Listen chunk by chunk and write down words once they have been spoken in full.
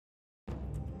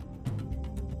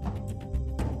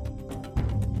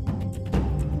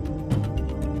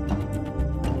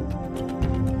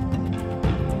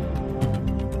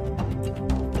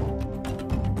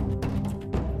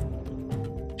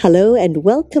Hello and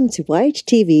welcome to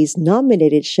YHTV's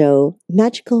nominated show,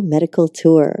 Magical Medical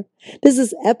Tour. This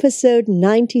is episode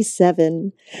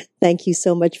 97. Thank you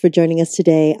so much for joining us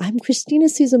today. I'm Christina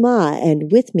Suzuma,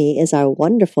 and with me is our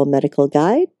wonderful medical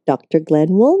guide, Dr. Glenn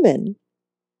Woolman.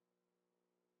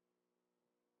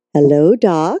 Hello,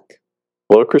 Doc.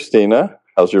 Hello, Christina.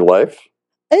 How's your life?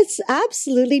 It's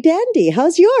absolutely dandy.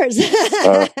 How's yours?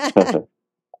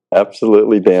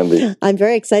 Absolutely dandy. I'm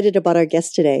very excited about our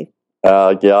guest today.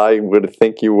 Yeah, I would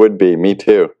think you would be. Me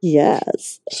too.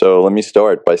 Yes. So let me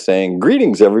start by saying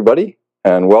greetings, everybody,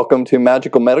 and welcome to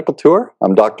Magical Medical Tour.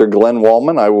 I'm Dr. Glenn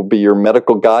Woolman. I will be your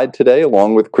medical guide today,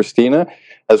 along with Christina,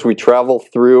 as we travel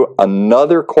through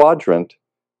another quadrant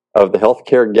of the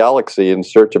healthcare galaxy in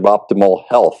search of optimal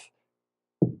health.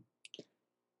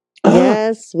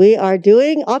 Yes, we are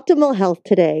doing optimal health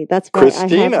today. That's why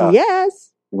Christina, I have,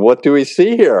 yes. What do we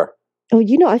see here? Oh,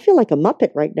 I feel like a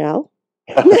Muppet right now.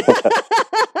 I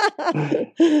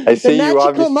see the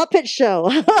Magical you Muppet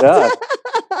Show. Yeah,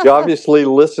 you obviously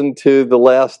listened to the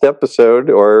last episode,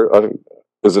 or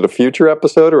was it a future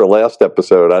episode or a last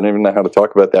episode? I don't even know how to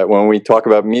talk about that. When we talk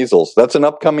about measles, that's an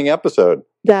upcoming episode.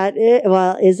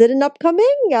 Is it an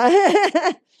upcoming?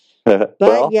 But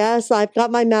well, yes, I've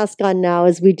got my mask on now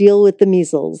as we deal with the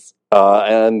measles.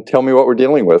 And tell me what we're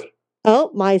dealing with. Oh,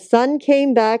 my son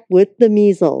came back with the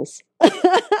measles.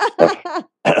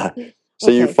 So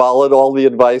you followed all the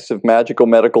advice of Magical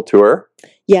Medical Tour?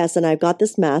 Yes, and I've got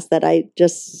this mask that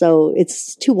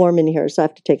it's too warm in here, so I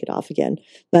have to take it off again.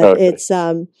 But Okay. it's,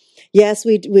 yes,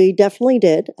 we definitely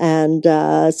did. And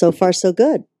so far, so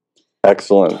good.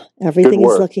 Excellent. Everything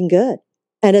is looking good.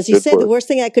 And as you said, the worst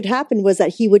thing that could happen was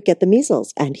that he would get the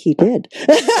measles, and he did.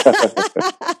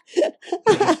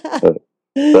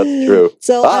 That's true.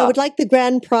 So I would like the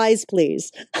grand prize,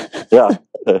 please. Yeah.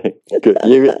 Good.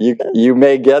 You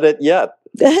may get it yet.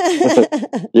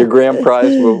 Your grand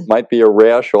prize might be a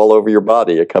rash all over your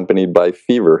body, accompanied by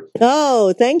fever.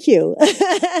 Oh, thank you.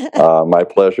 My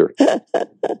pleasure.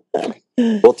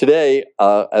 Well, today,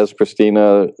 as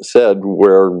Christina said,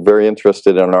 we're very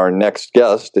interested in our next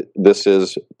guest. This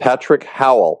is Patrick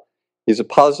Howell. He's a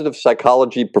positive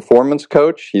psychology performance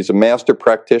coach. He's a master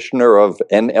practitioner of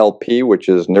NLP, which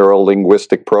is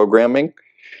neuro-linguistic programming.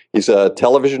 He's a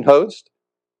television host.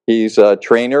 He's a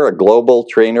trainer, a global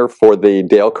trainer for the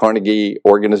Dale Carnegie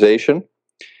organization.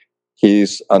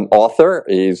 He's an author.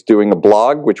 He's doing a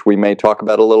blog, which we may talk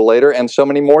about a little later, and so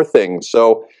many more things.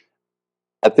 So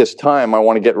at this time, I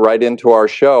want to get right into our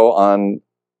show on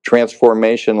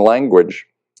transformation language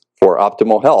for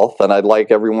optimal health. And I'd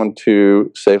like everyone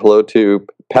to say hello to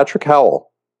Patrick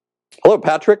Howell. Hello,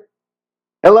 Patrick.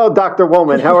 Hello, Dr.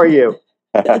 Woolman. How are you?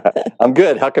 I'm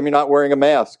good. How come you're not wearing a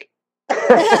mask?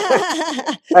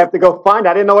 I have to go find it.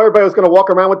 I didn't know everybody was going to walk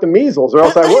around with the measles, or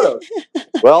else I would have.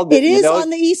 Well, it is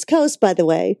on the East Coast, by the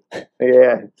way.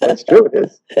 Yeah, that's true. It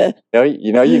is.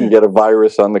 You can get a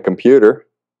virus on the computer.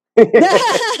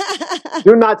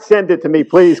 Do not send it to me,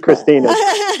 please, Christina.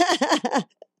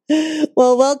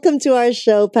 Well, welcome to our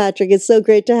show, Patrick. It's so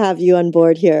great to have you on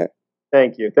board here.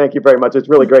 Thank you. Thank you very much. It's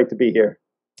really great to be here.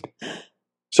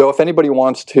 So if anybody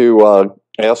wants to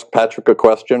ask Patrick a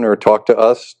question or talk to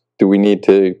us, do we need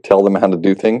to tell them how to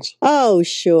do things? Oh,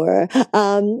 sure.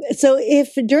 So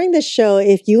if during the show,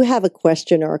 if you have a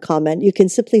question or a comment, you can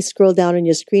simply scroll down on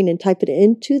your screen and type it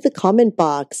into the comment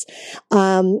box.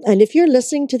 And if you're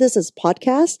listening to this as a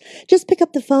podcast, just pick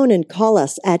up the phone and call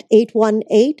us at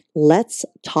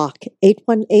 818-LETS-TALK,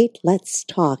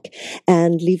 818-LETS-TALK,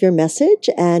 and leave your message,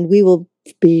 and we will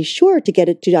be sure to get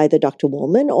it to either Dr.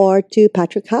 Woolman or to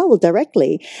Patrick Howell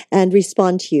directly and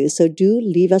respond to you. So do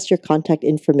leave us your contact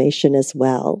information as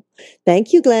well.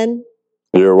 Thank you, Glenn.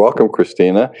 You're welcome,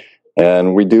 Christina.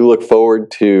 And we do look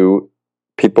forward to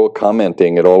people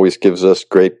commenting. It always gives us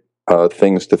great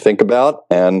things to think about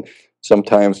and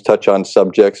sometimes touch on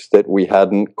subjects that we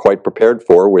hadn't quite prepared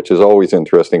for, which is always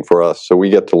interesting for us. So we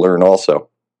get to learn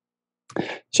also.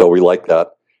 So we like that.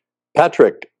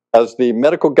 Patrick, as the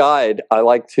medical guide, I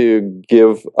like to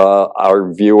give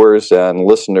our viewers and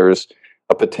listeners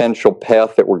a potential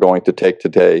path that we're going to take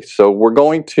today. So we're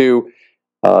going to,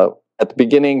 at the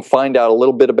beginning, find out a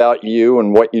little bit about you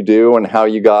and what you do and how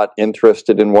you got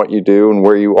interested in what you do and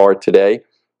where you are today.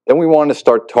 Then we want to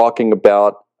start talking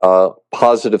about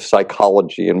positive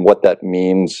psychology and what that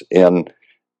means in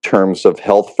terms of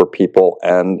health for people.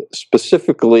 And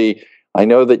specifically, I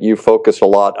know that you focus a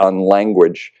lot on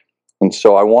language. And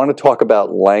so I want to talk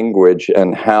about language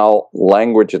and how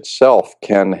language itself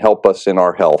can help us in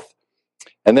our health.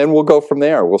 And then we'll go from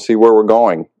there. We'll see where we're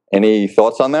going. Any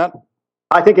thoughts on that?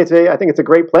 I think it's a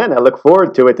great plan. I look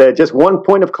forward to it. Just one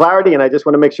point of clarity, and I just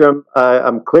want to make sure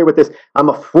I'm clear with this. I'm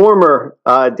a former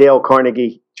Dale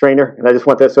Carnegie trainer, and I just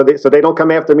want that so they don't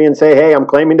come after me and say, "Hey, I'm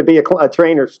claiming to be a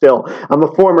trainer." Still, I'm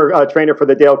a former trainer for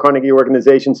the Dale Carnegie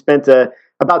organization. Spent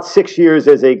about 6 years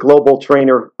as a global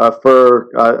trainer for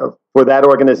that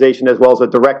organization, as well as a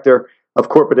director of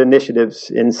corporate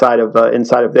initiatives inside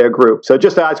of their group. So I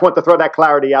just want to throw that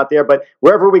clarity out there. But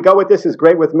wherever we go with this is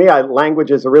great with me.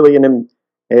 Language is really an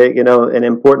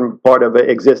important part of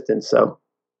existence. So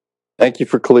thank you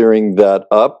for clearing that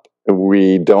up.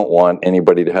 We don't want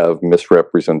anybody to have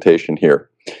misrepresentation here.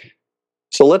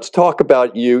 So let's talk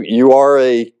about you. You are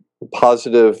a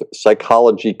positive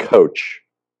psychology coach.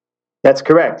 That's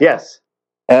correct. Yes.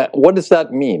 What does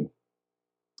that mean?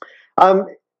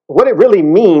 What it really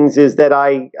means is that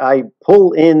I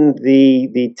pull in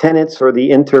the tenets or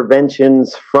the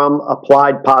interventions from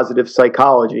applied positive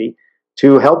psychology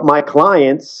to help my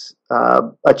clients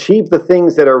achieve the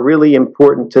things that are really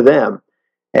important to them.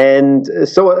 And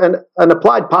so an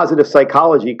applied positive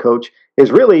psychology coach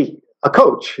is really a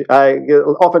coach.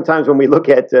 Oftentimes when we look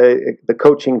at the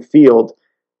coaching field,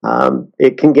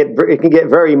 it can get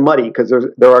very muddy because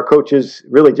there are coaches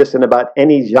really just in about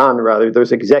any genre.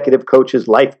 There's executive coaches,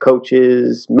 life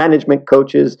coaches, management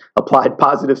coaches, applied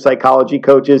positive psychology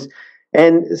coaches.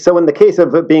 And so in the case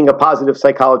of being a positive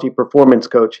psychology performance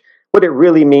coach, what it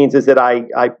really means is that I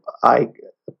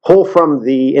pull from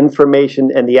the information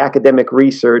and the academic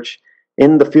research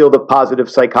in the field of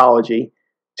positive psychology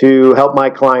to help my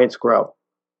clients grow.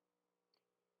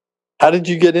 How did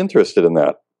you get interested in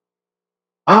that?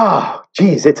 Oh,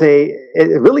 geez, it's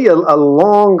really a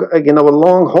long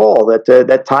haul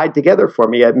that tied together for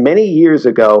me. Many years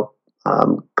ago,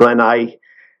 Glenn, I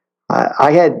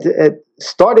had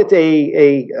started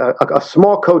a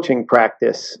small coaching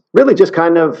practice, really just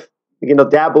kind of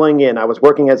dabbling in. I was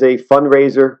working as a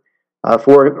fundraiser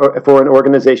for an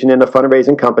organization in a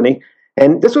fundraising company,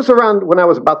 and this was around when I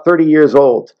was about 30 years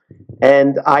old,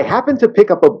 and I happened to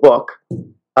pick up a book.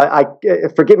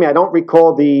 Forgive me, I don't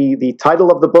recall the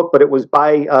title of the book, but it was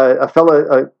by a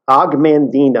fellow, Og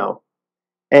Mandino.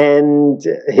 And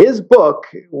his book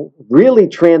really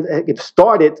it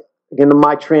started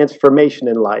my transformation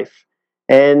in life.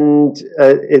 And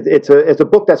it's a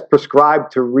book that's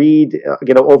prescribed to read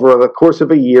over the course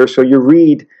of a year. So you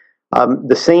read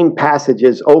the same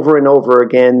passages over and over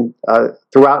again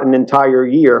throughout an entire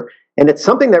year. And it's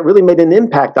something that really made an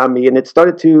impact on me, and it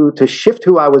started to shift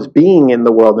who I was being in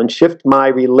the world and shift my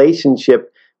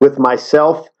relationship with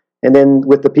myself and then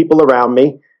with the people around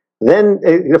me. Then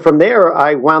from there,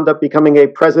 I wound up becoming a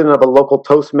president of a local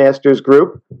Toastmasters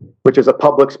group, which is a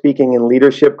public speaking and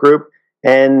leadership group,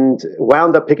 and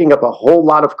wound up picking up a whole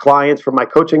lot of clients for my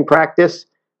coaching practice.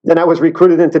 Then I was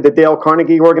recruited into the Dale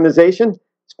Carnegie organization,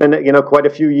 spent quite a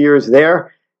few years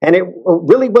there. And it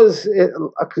really was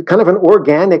kind of an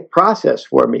organic process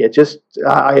for me. It just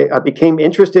I became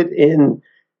interested in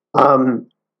the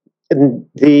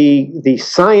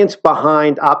science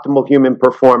behind optimal human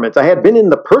performance. I had been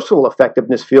in the personal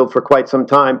effectiveness field for quite some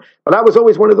time, but I was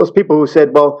always one of those people who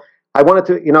said, well, I wanted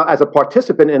to, as a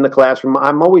participant in the classroom,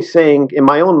 I'm always saying in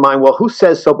my own mind, well, who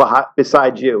says so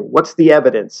besides you? What's the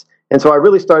evidence? And so I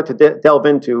really started to delve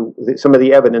into some of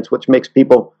the evidence which makes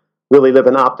people really live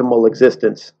an optimal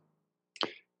existence.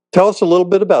 Tell us a little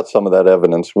bit about some of that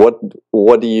evidence. What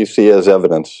do you see as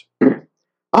evidence?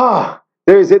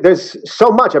 There's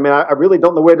so much. I mean, I really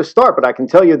don't know where to start, but I can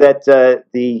tell you that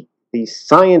the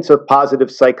science of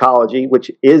positive psychology, which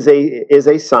is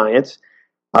a science,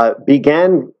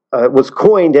 was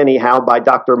coined anyhow by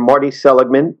Dr. Marty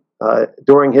Seligman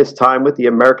during his time with the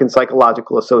American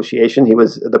Psychological Association. He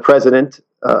was the president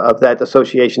of that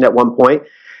association at one point.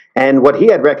 And what he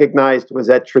had recognized was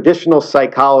that traditional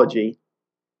psychology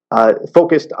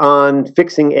focused on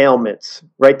fixing ailments,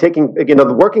 right?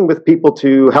 Working with people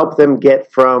to help them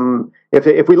get from,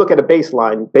 if we look at a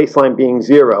baseline being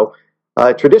zero,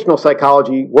 traditional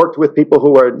psychology worked with people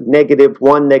who are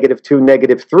 -1, -2,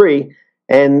 -3,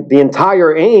 and the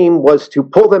entire aim was to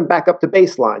pull them back up to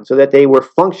baseline so that they were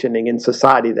functioning in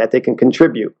society, that they can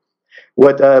contribute.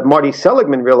 What Marty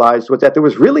Seligman realized was that there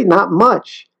was really not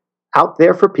much out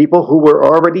there for people who were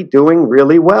already doing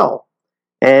really well.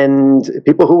 And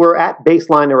people who were at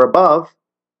baseline or above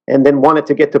and then wanted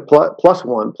to get to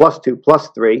 +1, +2,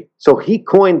 +3. So he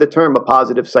coined the term of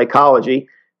positive psychology.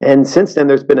 And since then,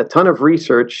 there's been a ton of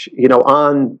research,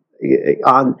 on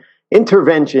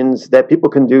interventions that people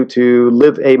can do to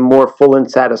live a more full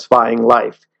and satisfying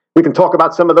life. We can talk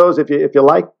about some of those if you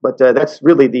like, but that's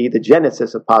really the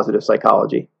genesis of positive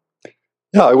psychology.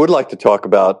 Yeah, I would like to talk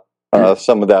about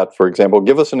some of that, for example?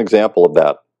 Give us an example of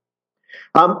that.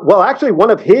 Well, actually,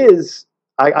 one of his,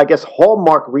 I guess,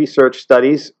 hallmark research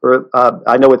studies, or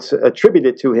I know it's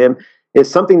attributed to him, is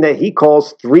something that he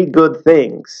calls 3 good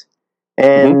things.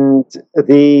 And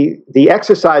the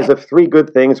exercise of 3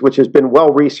 good things, which has been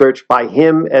well researched by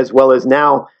him, as well as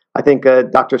now, I think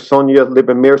Dr. Sonia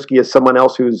Lyubomirsky is someone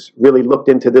else who's really looked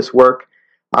into this work,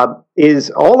 is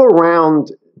all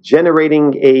around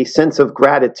generating a sense of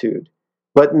gratitude.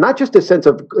 But not just a sense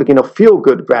of,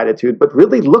 feel-good gratitude, but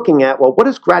really looking at, well, what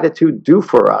does gratitude do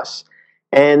for us?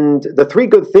 And the 3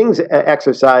 good things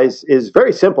exercise is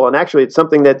very simple. And actually, it's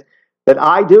something that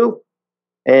I do,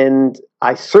 and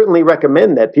I certainly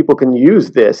recommend that people can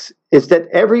use this, is that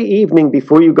every evening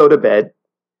before you go to bed,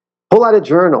 pull out a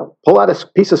journal, pull out a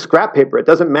piece of scrap paper, it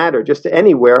doesn't matter, just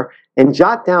anywhere, and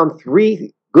jot down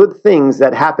 3 good things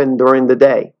that happened during the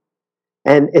day.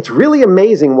 And it's really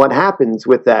amazing what happens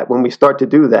with that when we start to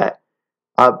do that.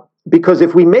 Because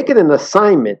if we make it an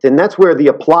assignment, and that's where the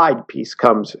applied piece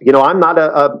comes. I'm not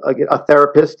a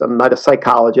therapist, I'm not a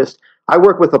psychologist. I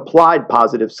work with applied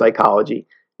positive psychology,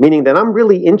 meaning that I'm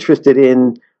really interested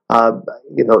in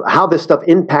how this stuff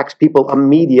impacts people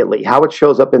immediately, how it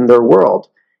shows up in their world.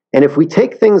 And if we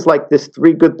take things like this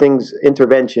 3 good things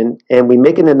intervention and we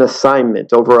make it an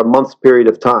assignment over a month's period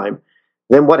of time,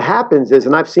 then what happens is,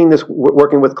 and I've seen this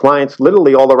working with clients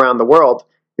literally all around the world,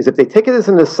 is if they take it as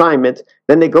an assignment,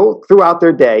 then they go throughout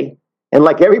their day, and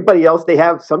like everybody else, they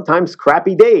have sometimes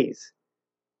crappy days.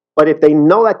 But if they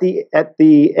know at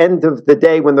the end of the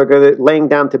day when they're laying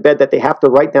down to bed that they have to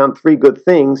write down 3 good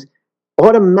things,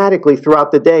 automatically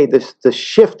throughout the day, the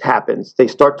shift happens. They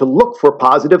start to look for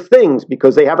positive things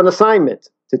because they have an assignment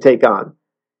to take on.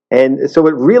 And so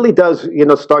it really does,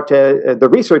 the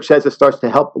research says it starts to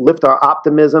help lift our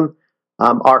optimism,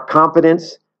 our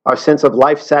confidence, our sense of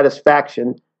life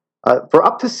satisfaction for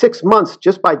up to 6 months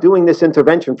just by doing this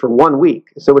intervention for 1 week.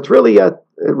 So it's really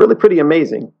pretty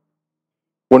amazing.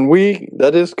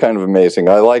 That is kind of amazing.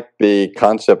 I like the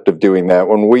concept of doing that.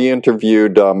 When we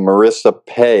interviewed Marissa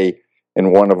Pay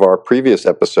in one of our previous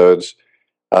episodes,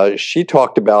 she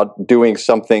talked about doing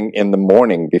something in the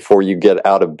morning before you get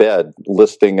out of bed,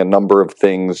 listing a number of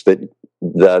things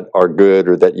that are good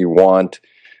or that you want.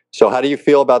 So how do you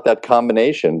feel about that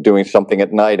combination, doing something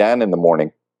at night and in the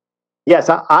morning? Yes,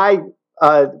 I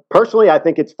personally, I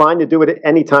think it's fine to do it at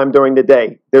any time during the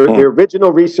day. The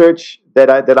original research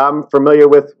that I'm familiar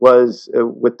with was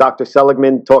with Dr.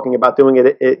 Seligman talking about doing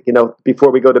it,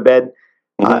 before we go to bed.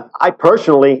 I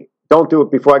personally don't do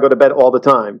it before I go to bed all the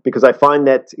time because I find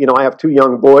that, I have 2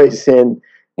 young boys and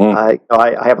I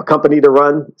have a company to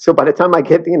run. So by the time I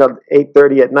get,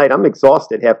 8:30 at night, I'm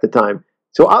exhausted half the time.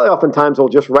 So I oftentimes will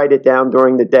just write it down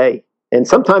during the day. And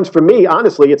sometimes for me,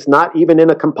 honestly, it's not even in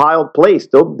a compiled place.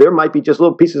 There might be just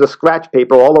little pieces of scratch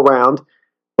paper all around.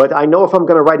 But I know if I'm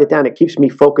going to write it down, it keeps me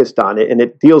focused on it. And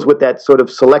it deals with that sort of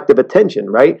selective attention,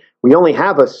 right? We only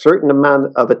have a certain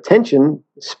amount of attention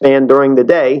span during the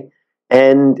day.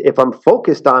 And if I'm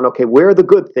focused on, okay, where are the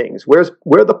good things? Where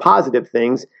are the positive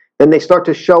things? Then they start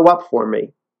to show up for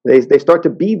me. They start to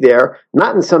be there,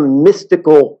 not in some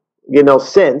mystical,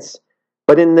 sense,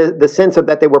 but in the sense of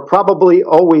that they were probably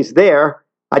always there.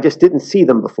 I just didn't see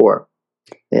them before.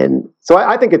 And so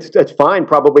I think it's fine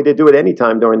probably to do it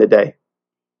anytime during the day.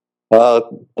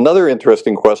 Another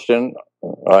interesting question.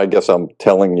 I guess I'm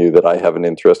telling you that I have an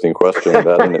interesting question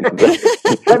about Let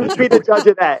me be the judge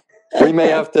of that. We may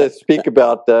have to speak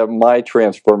about my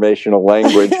transformational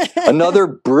language. Another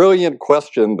brilliant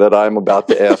question that I'm about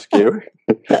to ask you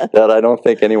that I don't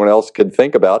think anyone else could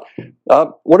think about.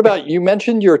 What about, you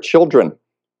mentioned your children.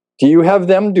 Do you have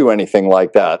them do anything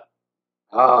like that?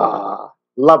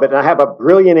 Love it. And I have a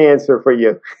brilliant answer for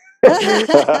you.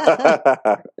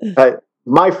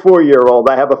 My 4-year-old,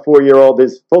 I have a 4-year-old,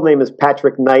 his full name is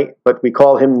Patrick Knight, but we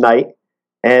call him Knight.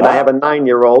 And I have a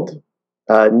 9-year-old,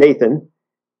 Nathan.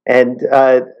 And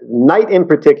Knight in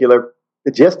particular,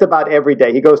 just about every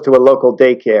day, he goes to a local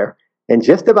daycare, and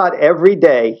just about every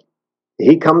day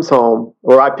he comes home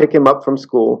or I pick him up from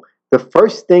school, the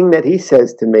first thing that he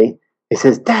says to me, he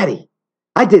says, "Daddy,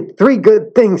 I did 3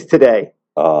 good things today."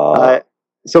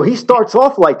 So he starts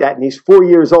off like that, and he's 4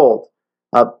 years old.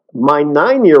 My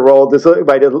 9-year-old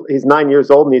he's 9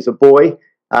 years old and he's a boy.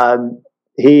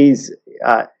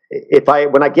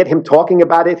 When I get him talking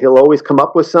about it, he'll always come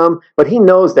up with some, but he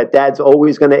knows that Dad's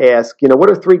always going to ask, what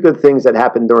are 3 good things that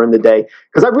happened during the day?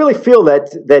 Because I really feel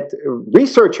that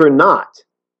research or not,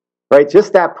 right,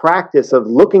 just that practice of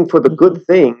looking for the good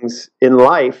things in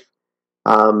life,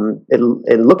 and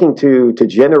looking to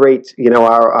generate,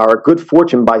 our good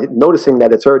fortune by noticing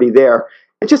that it's already there,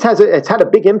 it's had a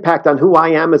big impact on who I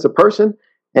am as a person,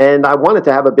 and I want it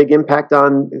to have a big impact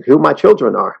on who my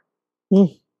children are.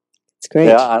 It's great.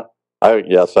 Yeah,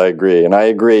 yes, I agree. And I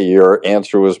agree. Your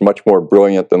answer was much more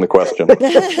brilliant than the question.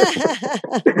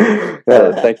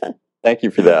 Thank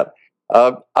you for that.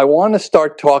 I want to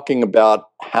start talking about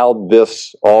how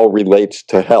this all relates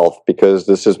to health, because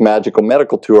this is Magical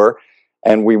Medical Tour,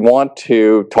 and we want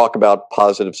to talk about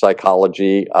positive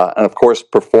psychology. And of course,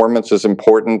 performance is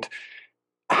important.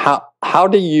 How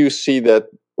do you see that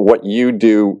what you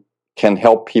do can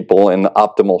help people in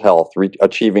optimal health,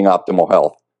 achieving optimal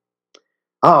health?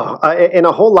 In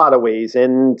a whole lot of ways.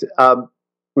 And I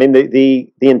mean,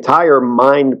 the entire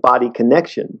mind-body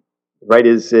connection, right,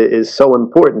 is so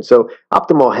important. So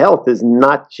optimal health is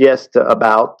not just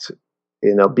about,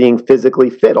 being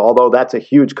physically fit, although that's a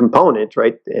huge component,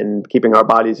 right, and keeping our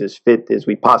bodies as fit as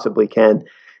we possibly can.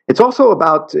 It's also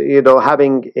about,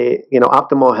 having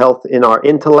optimal health in our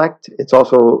intellect. It's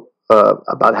also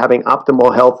about having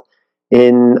optimal health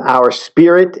in our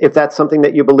spirit, if that's something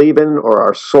that you believe in, or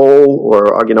our soul,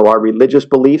 or our religious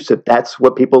beliefs, if that's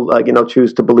what people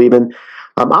choose to believe in.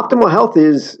 Optimal health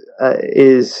is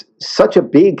such a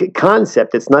big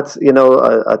concept. It's not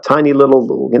a tiny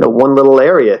little one little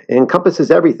area. It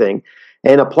encompasses everything.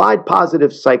 And applied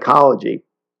positive psychology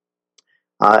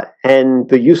and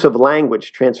the use of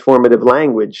language, transformative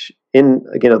language, in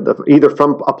either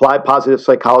from applied positive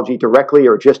psychology directly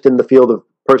or just in the field of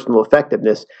personal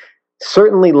effectiveness,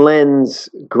 certainly lends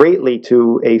greatly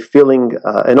to a feeling,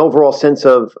 an overall sense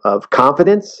of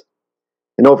confidence,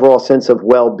 an overall sense of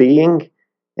well-being.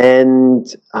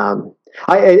 And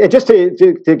I just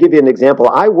to give you an example,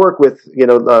 I work with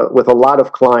a lot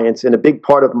of clients, and a big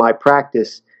part of my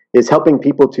practice is helping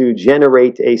people to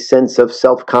generate a sense of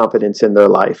self-confidence in their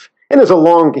life. And there's a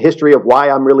long history of why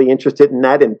I'm really interested in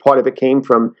that, and part of it came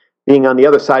from being on the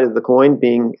other side of the coin,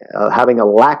 having a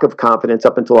lack of confidence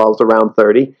up until I was around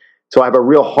 30. So I have a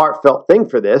real heartfelt thing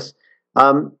for this.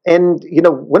 And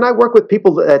when I work with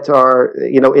people that are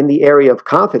in the area of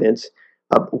confidence,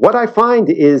 what I find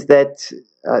is that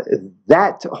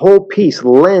that whole piece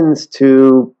lends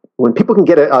to, when people can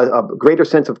get a greater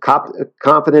sense of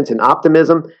confidence and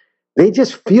optimism, they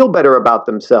just feel better about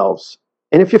themselves.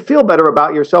 And if you feel better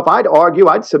about yourself,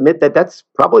 I'd submit that that's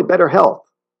probably better health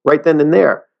right then and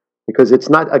there, because it's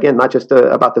not just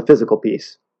about the physical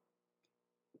piece.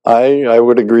 I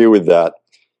would agree with that.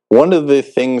 One of the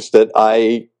things that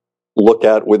I look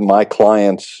at with my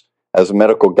clients as a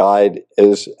medical guide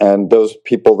is, and those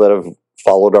people that have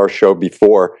followed our show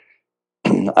before,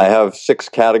 I have 6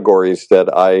 categories that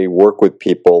I work with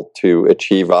people to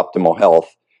achieve optimal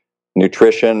health: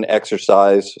 nutrition,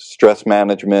 exercise, stress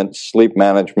management, sleep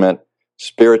management,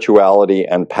 spirituality,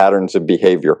 and patterns of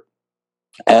behavior.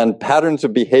 And patterns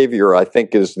of behavior, I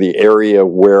think, is the area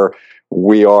where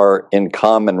we are in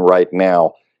common right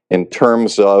now in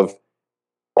terms of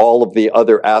all of the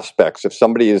other aspects. If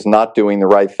somebody is not doing the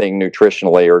right thing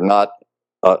nutritionally, or not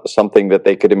something that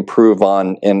they could improve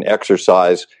on in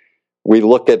exercise, we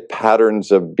look at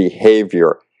patterns of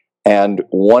behavior. And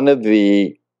one of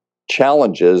the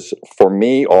challenges for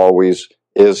me always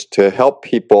is to help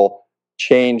people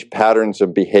change patterns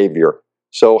of behavior.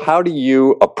 So how do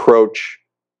you approach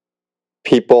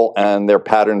people and their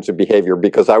patterns of behavior?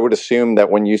 Because I would assume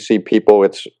that when you see people,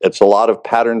 it's a lot of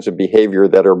patterns of behavior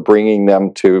that are bringing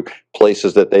them to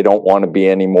places that they don't want to be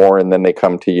anymore, and then they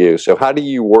come to you. So how do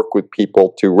you work with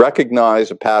people to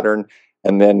recognize a pattern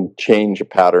and then change a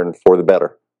pattern for the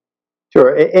better?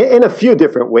 Sure, in a few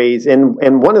different ways, and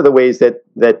one of the ways that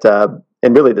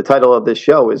and really the title of this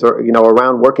show is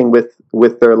around working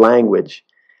with their language.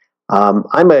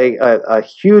 I'm a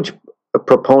huge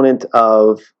proponent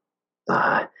of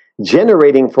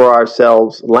generating for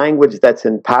ourselves language that's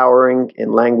empowering,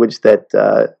 and language that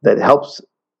helps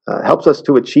us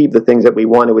to achieve the things that we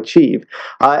want to achieve.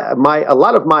 A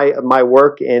lot of my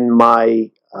work and my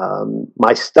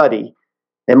study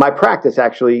and my practice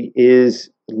actually is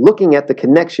looking at the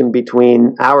connection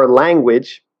between our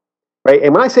language, right?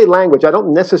 And when I say language, I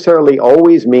don't necessarily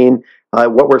always mean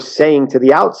what we're saying to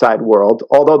the outside world,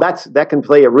 although that can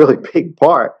play a really big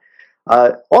part.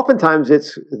 Oftentimes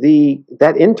it's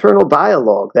that internal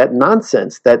dialogue, that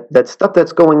nonsense, that stuff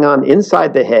that's going on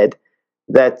inside the head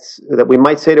that we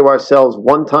might say to ourselves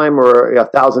one time or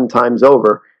 1,000 times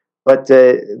over, but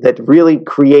that really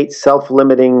creates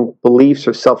self-limiting beliefs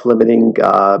or self-limiting,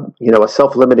 a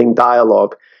self-limiting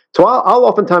dialogue. So I'll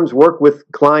oftentimes work with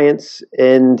clients,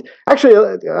 and actually,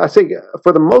 I say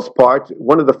for the most part,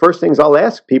 one of the first things I'll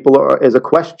ask people is a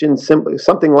question,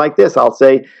 something like this. I'll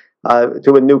say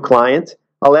to a new client,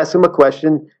 I'll ask them a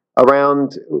question: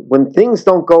 around when things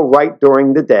don't go right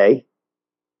during the day.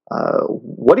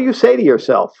 What do you say to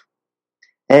yourself?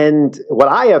 And what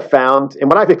I have found and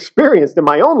what I've experienced in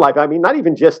my own life, I mean, not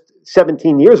even just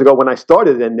 17 years ago when I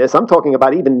started in this, I'm talking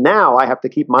about even now I have to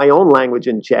keep my own language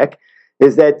in check,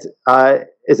 is that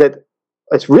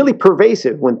it's really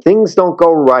pervasive when things don't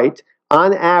go right.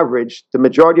 On average, the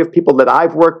majority of people that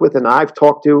I've worked with and I've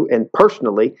talked to and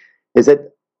personally is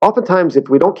that oftentimes if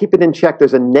we don't keep it in check,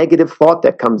 there's a negative thought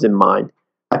that comes in mind.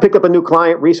 I picked up a new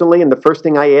client recently, and the first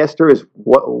thing I asked her is,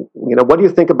 what do you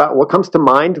think about what comes to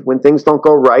mind when things don't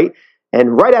go right?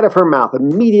 And right out of her mouth,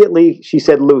 immediately she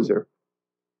said loser.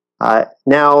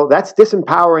 Now, that's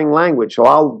disempowering language. So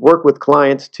I'll work with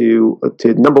clients to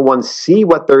number one, see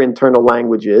what their internal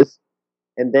language is,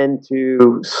 and then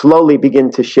to slowly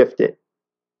begin to shift it.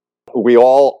 We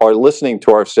all are listening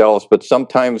to ourselves, but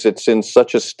sometimes it's in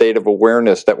such a state of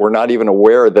awareness that we're not even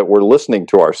aware that we're listening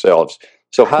to ourselves.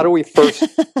 So how do we first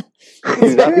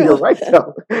do that? You're right,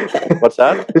 though. What's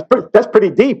that? That's pretty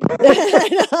deep.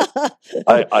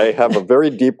 I have a very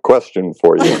deep question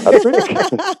for you.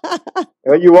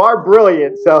 You are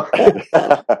brilliant, so.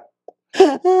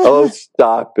 Oh,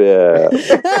 stop it.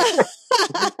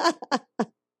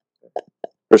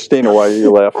 Christina, why are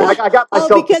you laughing? I got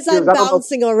myself because I'm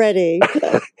bouncing already.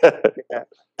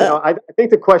 I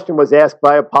think the question was asked,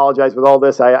 but I apologize with all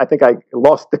this. I think I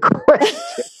lost the question.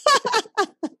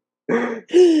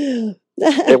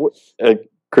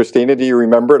 Christina, do you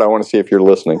remember it? I want to see if you're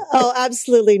listening. Oh,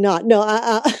 absolutely not. No.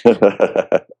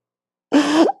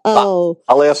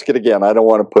 I'll ask it again. I don't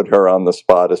want to put her on the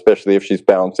spot, especially if she's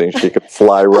bouncing. She could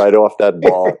fly right off that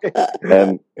ball,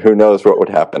 and who knows what would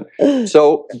happen.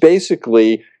 So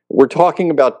basically, we're talking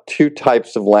about two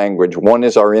types of language. One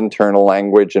is our internal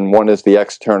language, and one is the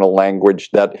external language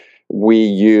that we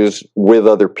use with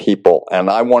other people. And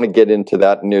I want to get into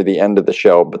that near the end of the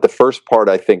show. But the first part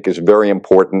I think is very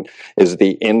important, is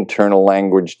the internal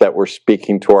language that we're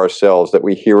speaking to ourselves, that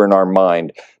we hear in our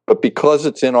mind. But because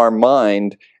it's in our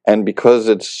mind and because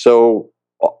it's so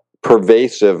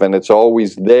pervasive and it's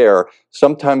always there,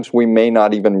 sometimes we may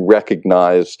not even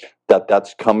recognize that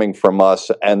that's coming from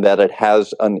us and that it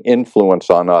has an influence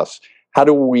on us. How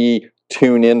do we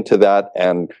tune into that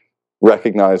and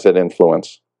recognize that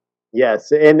influence?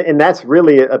 Yes, and that's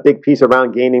really a big piece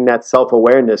around gaining that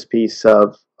self-awareness piece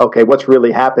of, okay, what's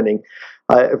really happening?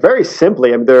 Very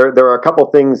simply, I mean, there are a couple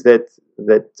things that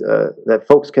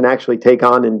folks can actually take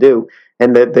on and do,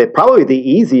 and that probably the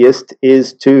easiest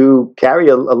is to carry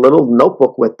a little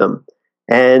notebook with them.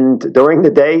 And during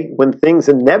the day, when things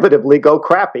inevitably go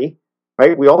crappy,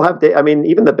 right? We all have I mean,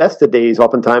 even the best of days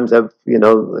oftentimes have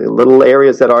little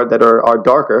areas that are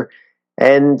darker.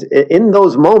 And in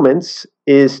those moments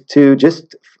is to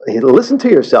just listen to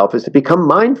yourself, is to become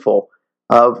mindful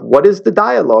of what is the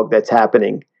dialogue that's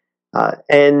happening.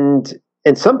 And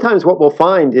sometimes what we'll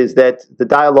find is that the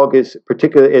dialogue is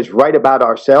right about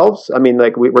ourselves. I mean,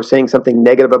 like we're saying something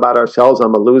negative about ourselves.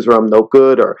 I'm a loser. I'm no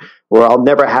good, or I'll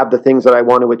never have the things that I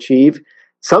want to achieve.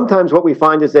 Sometimes what we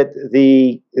find is that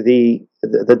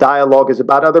the dialogue is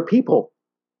about other people.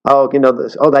 Oh,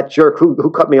 that jerk who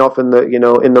cut me off in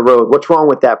the road. What's wrong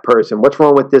with that person? What's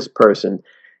wrong with this person?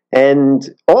 And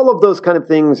all of those kind of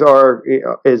things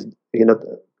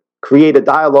create a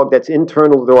dialogue that's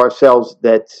internal to ourselves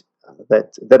that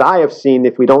I have seen,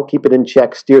 if we don't keep it in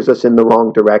check, steers us in the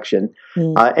wrong direction.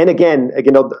 And again,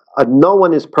 no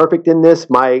one is perfect in this.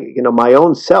 My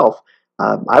own self.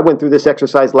 I went through this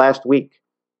exercise last week,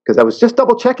 because I was just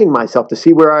double checking myself to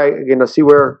see where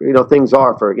things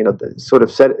are for sort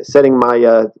of setting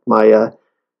my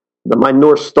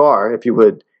North Star, if you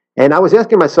would. And I was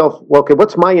asking myself, well, okay,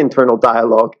 what's my internal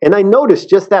dialogue? And I noticed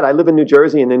just that. I live in New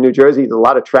Jersey, and in New Jersey, there's a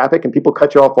lot of traffic, and people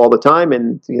cut you off all the time,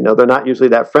 and they're not usually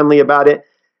that friendly about it.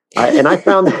 And I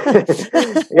found,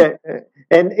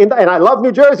 and I love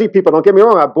New Jersey people. Don't get me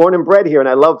wrong. I'm born and bred here, and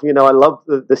I love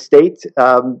the state.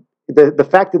 The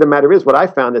fact of the matter is, what I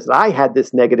found is that I had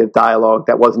this negative dialogue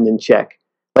that wasn't in check.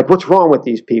 Like, what's wrong with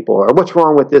these people, or what's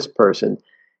wrong with this person?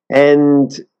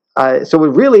 And so it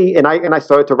really, and I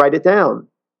started to write it down,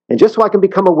 and just so I can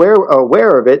become aware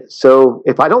of it. So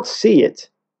if I don't see it,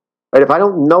 right, if I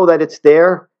don't know that it's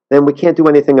there, then we can't do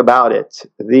anything about it.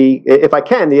 The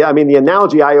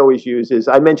analogy I always use is,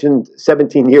 I mentioned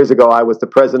 17 years ago I was the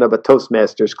president of a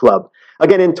Toastmasters club.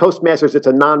 Again, in Toastmasters, it's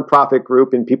a nonprofit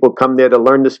group, and people come there to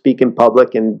learn to speak in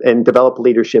public and develop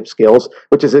leadership skills,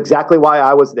 which is exactly why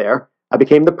I was there. I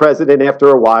became the president after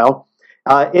a while.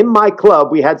 In my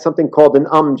club, we had something called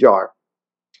an jar.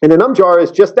 And an jar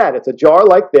is just that. It's a jar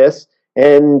like this,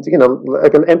 and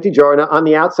like an empty jar, and on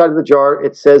the outside of the jar,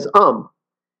 it says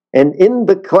And in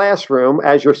the classroom,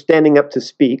 as you're standing up to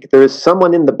speak, there is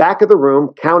someone in the back of the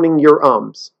room counting your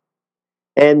ums.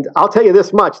 And I'll tell you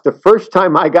this much: the first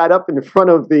time I got up in front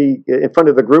of the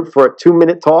group for a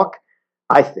 2-minute talk,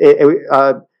 I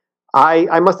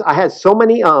had so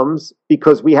many ums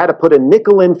because we had to put a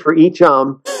nickel in for each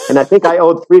and I think I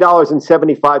owed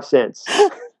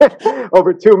 $3.75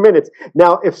 over 2 minutes.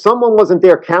 Now, if someone wasn't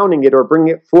there counting it or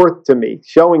bringing it forth to me,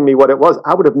 showing me what it was,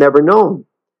 I would have never known.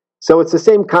 So it's the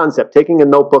same concept: taking a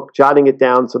notebook, jotting it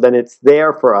down, so then it's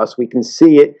there for us. We can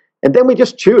see it, and then we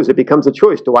just choose. It becomes a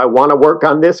choice: do I want to work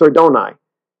on this or don't I?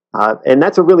 And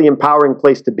that's a really empowering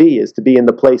place to be, is to be in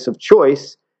the place of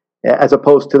choice as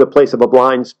opposed to the place of a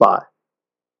blind spot.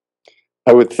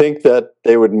 I would think that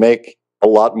they would make a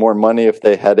lot more money if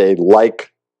they had a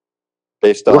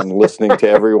based on listening to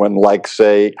everyone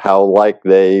say how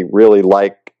they really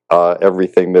like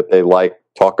everything that they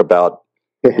talk about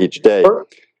each day.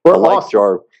 A like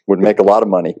jar would make a lot of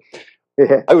money.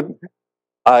 Yeah.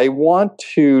 I want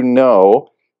to know,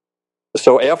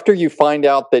 so after you find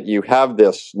out that you have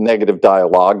this negative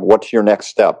dialogue, what's your next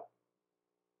step?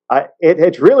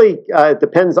 It really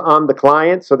depends on the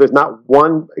client. So there's not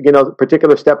one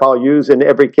particular step I'll use in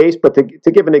every case. But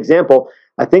to give an example,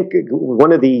 I think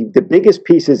one of the biggest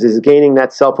pieces is gaining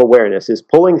that self-awareness, is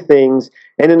pulling things.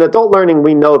 And in adult learning,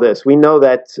 we know this. We know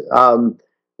that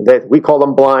that we call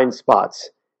them blind spots.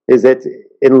 Is that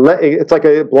it's like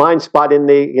a blind spot in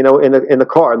the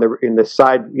car, in the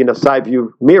side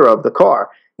view mirror of the car.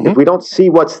 Mm-hmm. If we don't see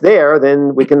what's there,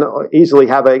 then we can easily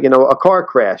have a car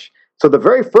crash. So the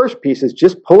very first piece is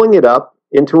just pulling it up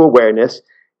into awareness,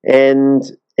 and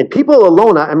people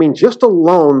alone, I mean, just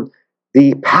alone,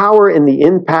 the power and the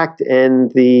impact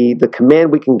and the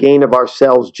command we can gain of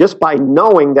ourselves just by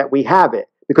knowing that we have it.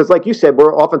 Because like you said,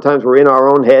 oftentimes we're in our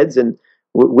own heads and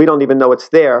we don't even know it's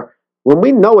there. When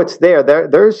we know it's there,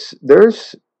 there's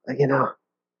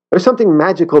something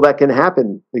magical that can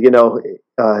happen,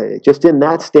 just in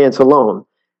that stance alone.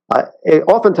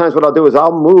 Oftentimes what I'll do is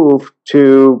I'll move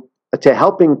to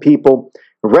helping people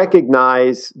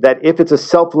recognize that if it's a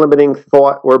self-limiting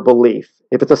thought or belief,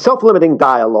 if it's a self-limiting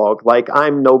dialogue, like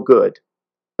I'm no good,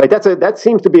 right? That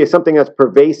seems to be something that's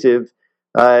pervasive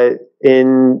in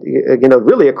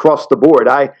really across the board.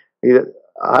 I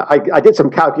did some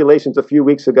calculations a few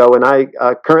weeks ago, and I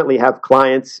currently have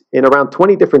clients in around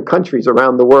 20 different countries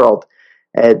around the world.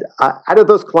 And out of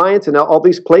those clients in all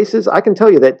these places, I can tell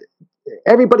you that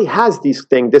everybody has these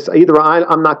things. Either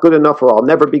I'm not good enough or I'll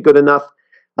never be good enough.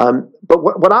 But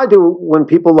what I do when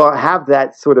people have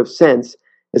that sort of sense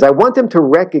is I want them to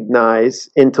recognize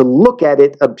and to look at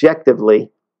it objectively,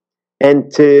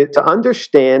 and to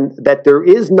understand that there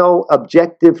is no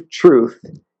objective truth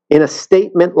in a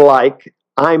statement like,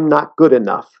 I'm not good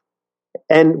enough.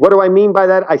 And what do I mean by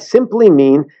that? I simply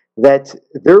mean that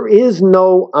there is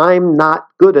no I'm not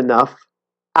good enough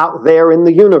out there in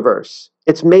the universe.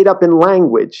 It's made up in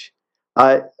language.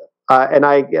 For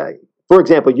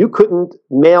example, you couldn't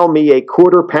mail me a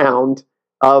 1/4 pound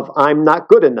of I'm not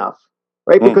good enough,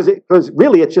 right? Because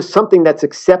really it's just something that's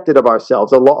accepted of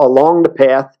ourselves along the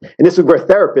path. And this is where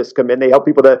therapists come in. They help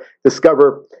people to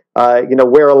discover,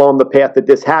 where along the path did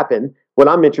this happen. What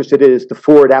I'm interested in is the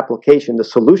forward application, the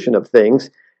solution of things.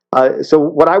 So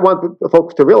what I want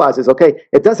folks to realize is, okay,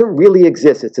 it doesn't really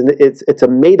exist. It's a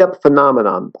made-up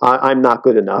phenomenon. I'm not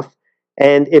good enough.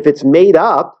 And if it's made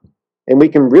up, and we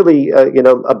can really,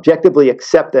 objectively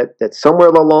accept that somewhere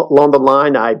along the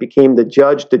line, I became the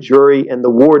judge, the jury, and the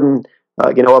warden,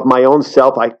 of my own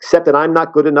self. I accept that I'm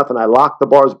not good enough, and I lock the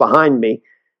bars behind me.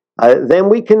 Then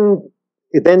we can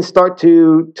then start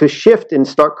to shift and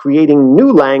start creating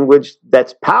new language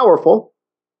that's powerful,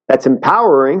 that's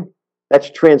empowering, that's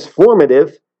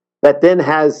transformative, that then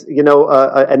has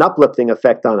an uplifting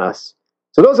effect on us.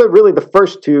 So those are really the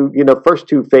first two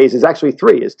phases. Actually,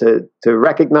 3 is to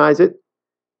recognize it,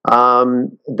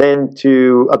 then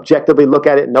to objectively look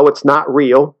at it and know it's not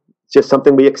real. It's just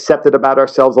something we accepted about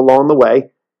ourselves along the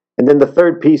way. And then the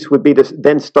third piece would be to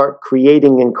then start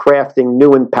creating and crafting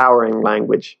new empowering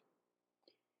language.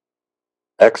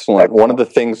 Excellent. One of the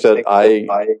things that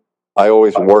I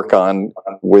always work on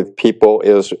with people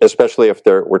is, especially if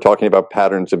we're talking about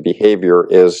patterns of behavior,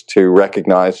 is to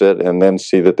recognize it and then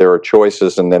see that there are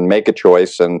choices and then make a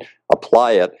choice and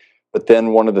apply it. But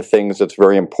then one of the things that's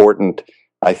very important,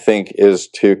 I think, is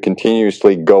to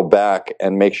continuously go back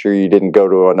and make sure you didn't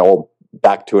go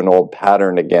back to an old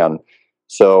pattern again.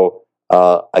 So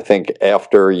I think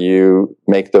after you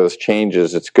make those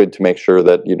changes, it's good to make sure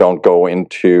that you don't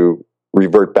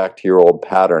revert back to your old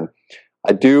pattern.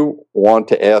 I do want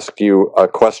to ask you a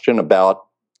question about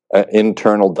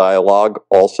internal dialogue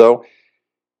also.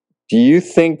 do you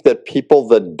think that people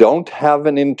that don't have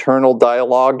an internal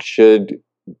dialogue should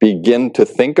begin to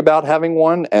think about having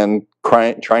one and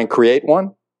try and create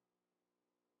one?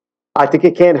 I think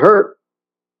it can't hurt.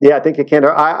 Yeah, I think it can't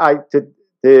hurt.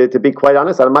 To be quite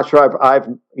honest, I'm not sure I've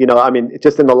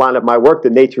just in the line of my work, the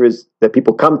nature is that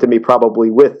people come to me probably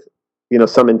with,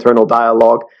 some internal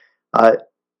dialogue.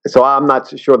 So I'm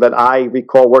not sure that I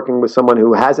recall working with someone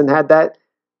who hasn't had that.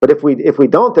 But if we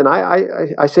don't, then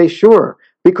I say sure,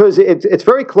 because it's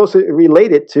very closely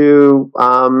related to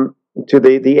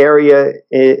the area,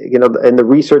 and the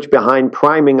research behind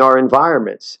priming our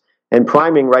environments. And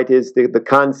priming, right, is the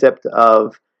concept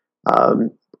of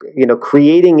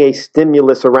creating a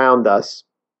stimulus around us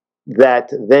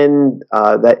that then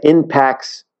that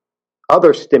impacts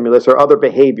other stimulus or other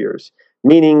behaviors.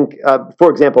 Meaning,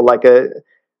 for example, like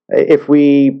if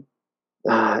we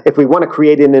want to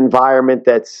create an environment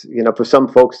that's, for some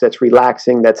folks that's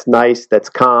relaxing, that's nice, that's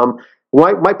calm,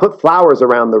 we might put flowers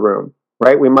around the room,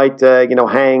 right? We might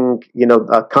hang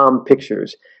calm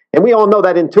pictures. And we all know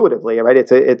that intuitively, right?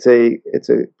 It's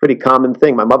a pretty common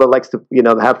thing. My mother likes to,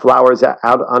 have flowers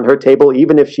out on her table,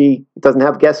 even if she doesn't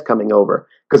have guests coming over,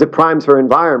 because it primes her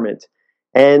environment.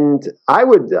 And I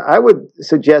would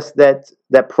suggest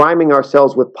that priming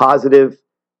ourselves with positive,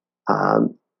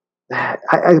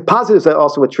 positive is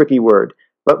also a tricky word,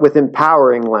 but with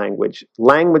empowering language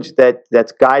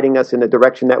that's guiding us in the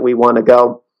direction that we want to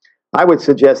go. I would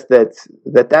suggest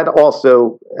that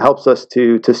also helps us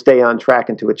to stay on track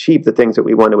and to achieve the things that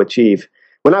we want to achieve.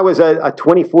 When I was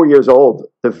 24 years old,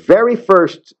 the very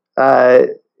first, quote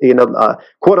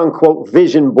unquote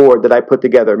vision board that I put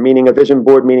together, meaning a vision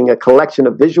board, meaning a collection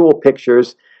of visual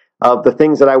pictures of the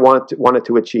things that I wanted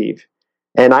to achieve.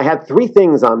 And I had three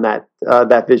things on that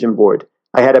vision board.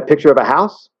 I had a picture of a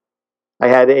house, I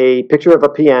had a picture of a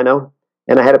piano,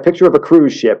 and I had a picture of a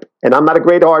cruise ship. And I'm not a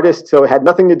great artist, so it had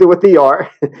nothing to do with the art.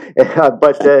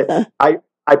 But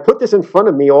I put this in front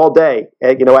of me all day,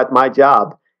 at my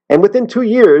job. And within 2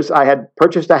 years, I had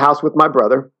purchased a house with my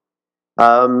brother.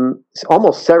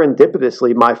 Almost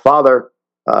serendipitously, my father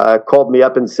called me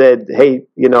up and said, hey, do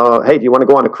you want to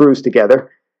go on a cruise together?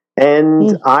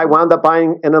 And I wound up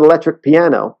buying an electric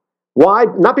piano. Why?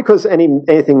 Not because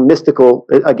anything mystical.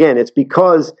 Again, it's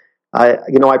because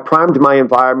I primed my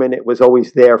environment. It was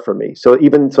always there for me. So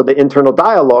the internal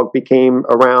dialogue became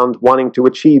around wanting to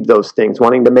achieve those things,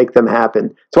 wanting to make them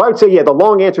happen. So I would say, yeah, the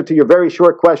long answer to your very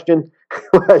short question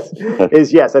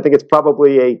is yes. I think it's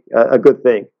probably a good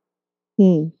thing.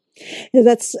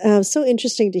 That's so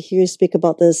interesting to hear you speak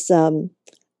about this,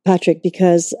 Patrick,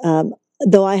 because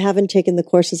though I haven't taken the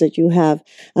courses that you have,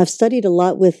 I've studied a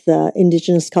lot with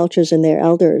indigenous cultures and their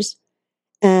elders,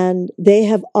 and they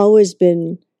have always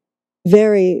been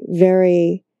very,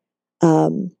 very,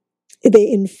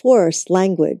 they enforce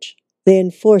language. They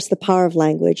enforce the power of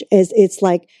language. It's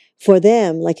like, for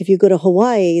them, like if you go to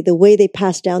Hawaii, the way they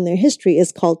pass down their history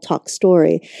is called talk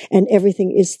story, and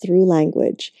everything is through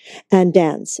language and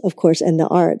dance, of course, and the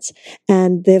arts.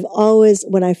 And they've always,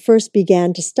 when I first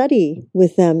began to study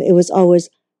with them, it was always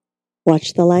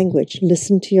watch the language,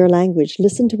 listen to your language,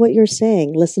 listen to what you're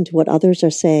saying, listen to what others are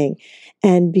saying,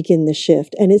 and begin the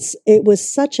shift. And it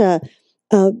was such a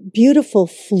beautiful,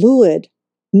 fluid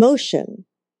motion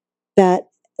that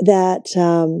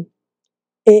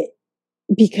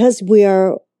because we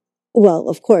are, well,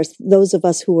 of course, those of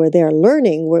us who were there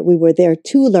learning, we were there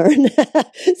to learn.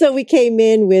 So we came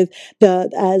in with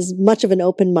as much of an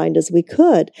open mind as we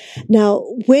could. Now,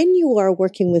 when you are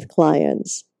working with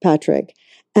clients, Patrick,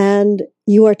 and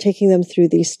you are taking them through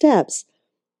these steps,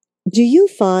 do you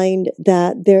find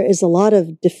that there is a lot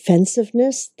of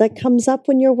defensiveness that comes up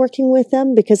when you're working with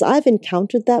them? Because I've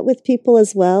encountered that with people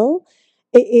as well.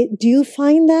 Do you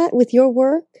find that with your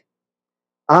work?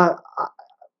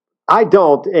 I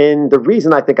don't, and the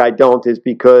reason I think I don't is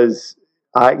because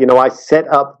I set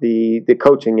up the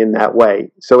coaching in that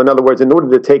way. So in other words, in order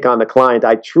to take on a client,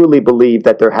 I truly believe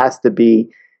that there has to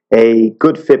be a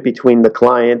good fit between the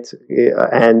client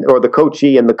or the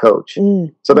coachee and the coach.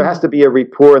 So there has to be a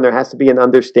rapport, and there has to be an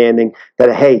understanding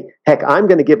that, hey, heck, I'm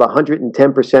going to give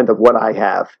 110% of what I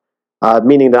have.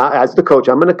 Meaning that as the coach,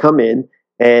 I'm going to come in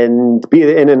and be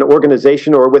in an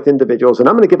organization or with individuals, and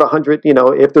I'm going to give 100,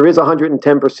 if there is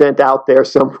 110% out there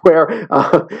somewhere,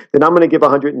 then I'm going to give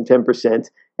 110%.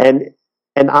 And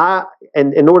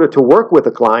in order to work with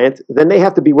a client, then they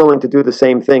have to be willing to do the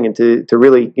same thing and to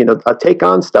really, take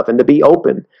on stuff and to be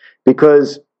open,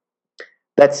 because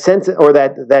that sense or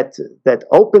that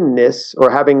openness,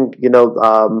 or having,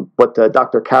 what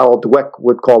Dr. Carol Dweck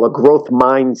would call a growth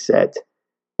mindset,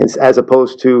 as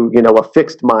opposed to, a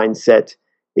fixed mindset,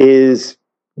 is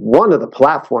one of the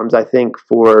platforms, I think,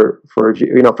 for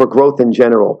growth in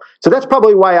general. So that's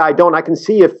probably why I don't. I can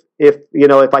see if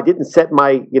I didn't set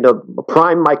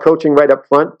prime my coaching right up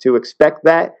front to expect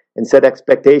that and set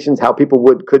expectations, how people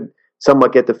could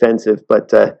somewhat get defensive,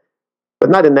 but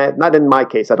not in my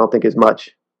case. I don't think as much.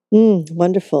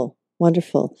 Wonderful.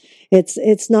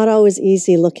 It's not always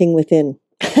easy looking within.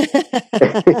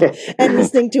 And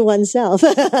listening to oneself.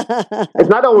 It's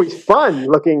not always fun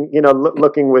looking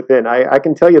within. I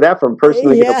can tell you that from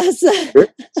personally. Yes.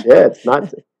 Yeah, it's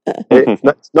not.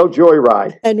 It's no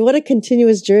joyride. And what a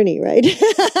continuous journey, right?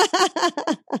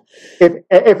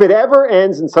 If it ever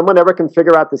ends and someone ever can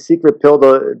figure out the secret pill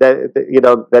that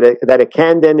it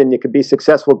can end and you can be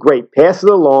successful, great. Pass it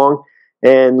along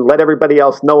and let everybody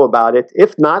else know about it.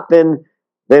 If not, then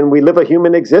we live a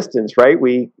human existence, right?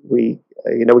 We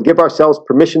give ourselves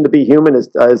permission to be human,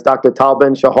 as Dr. Tal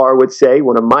Ben-Shahar would say,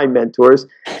 one of my mentors,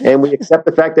 and we accept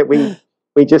the fact that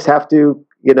we just have to,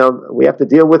 we have to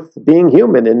deal with being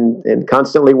human and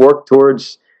constantly work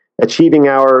towards achieving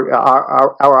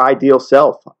our ideal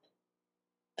self.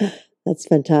 That's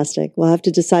fantastic. We'll have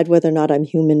to decide whether or not I'm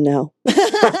human now.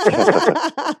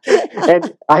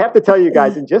 And I have to tell you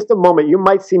guys, in just a moment, you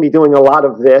might see me doing a lot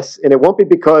of this, and it won't be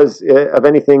because of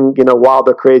anything, wild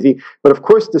or crazy. But of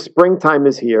course, the springtime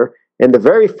is here, and the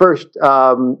very first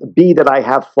bee that I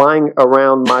have flying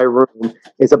around my room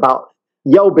is about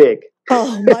yo big.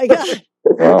 Oh my God.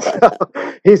 So,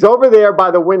 he's over there by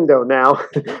the window now,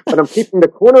 but I'm keeping the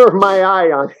corner of my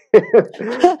eye on him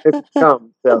if he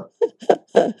comes. So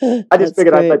I just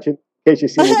figured I'd let you, in case you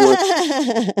see me doing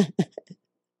it.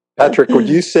 Patrick, would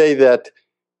you say that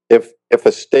if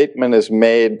a statement is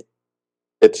made,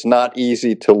 it's not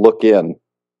easy to look in?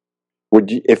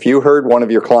 If you heard one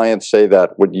of your clients say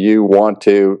that, would you want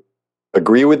to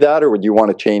agree with that, or would you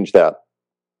want to change that?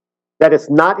 That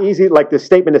it's not easy, like the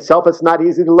statement itself, it's not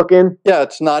easy to look in? Yeah,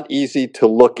 it's not easy to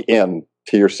look in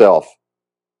to yourself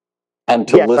and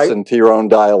to listen to your own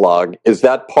dialogue. Is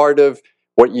that part of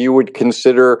what you would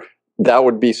consider that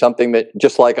would be something that,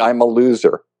 just like I'm a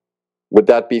loser, would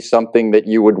that be something that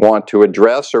you would want to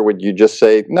address, or would you just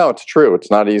say, no, it's true, it's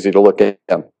not easy to look in?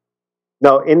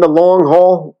 No, in the long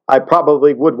haul, I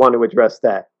probably would want to address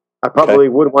that. I probably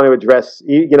would want to address,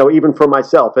 even for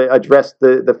myself, address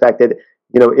the fact that,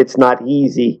 it's not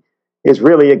easy is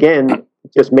really, again,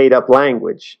 just made up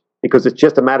language, because it's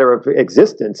just a matter of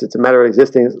existence. It's a matter of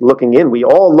existence, looking in. We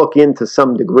all look in to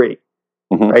some degree,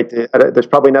 right? There's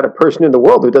probably not a person in the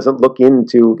world who doesn't look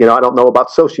into, I don't know about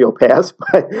sociopaths,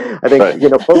 but I think, if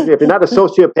you're not a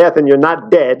sociopath and you're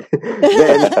not dead,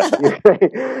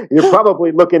 then you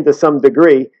probably look into some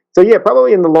degree. So yeah,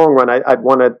 probably in the long run, I'd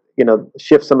want to,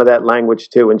 shift some of that language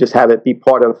too, and just have it be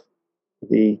part of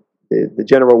the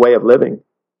general way of living.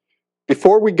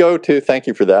 Before we go to, thank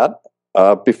you for that.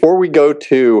 Before we go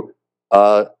to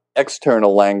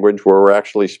external language where we're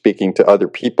actually speaking to other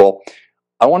people,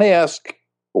 I want to ask,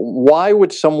 why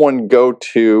would someone go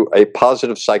to a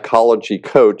positive psychology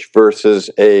coach versus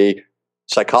a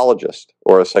psychologist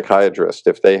or a psychiatrist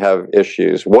if they have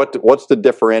issues? What's the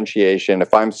differentiation?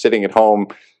 If I'm sitting at home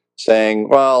saying,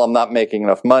 well, I'm not making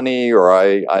enough money, or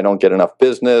I don't get enough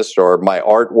business, or my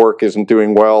artwork isn't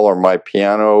doing well, or my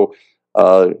piano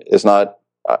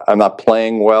I'm not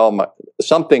playing well,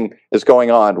 something is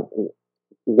going on.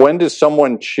 When does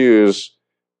someone choose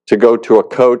to go to a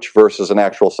coach versus an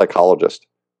actual psychologist?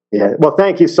 Yeah, well,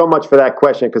 thank you so much for that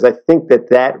question, because I think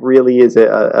that really is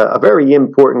a very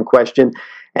important question.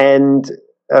 And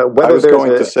whether I was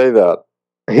going to say that.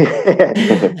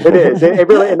 It is. It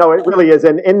really is.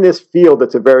 And in this field,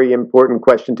 it's a very important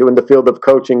question too, in the field of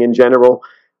coaching in general,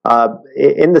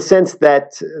 in the sense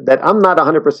that I'm not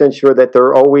 100% sure that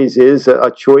there always is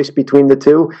a choice between the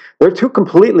two. They're two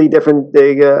completely different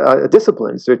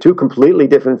disciplines. They're two completely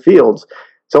different fields.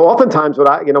 So oftentimes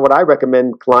what I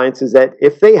recommend clients is that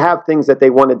if they have things that they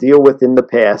want to deal with in the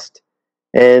past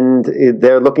and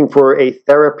they're looking for a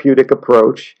therapeutic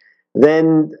approach,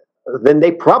 then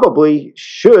they probably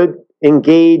should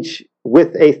engage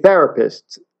with a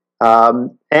therapist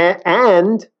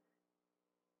and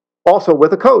also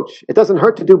with a coach. It doesn't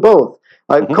hurt to do both.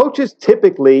 Coaches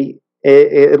typically,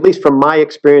 at least from my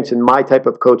experience in my type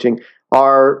of coaching,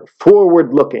 are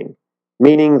forward-looking,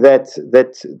 meaning that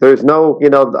there's no,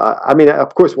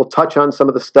 of course, we'll touch on some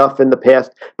of the stuff in the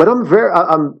past, but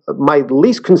my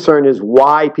least concern is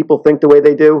why people think the way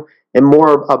they do, and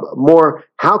more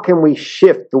how can we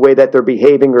shift the way that they're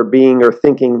behaving or being or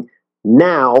thinking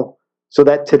now, so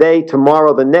that today,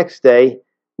 tomorrow, the next day,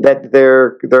 that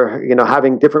they're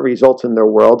having different results in their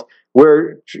world.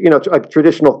 Where a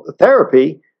traditional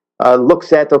therapy,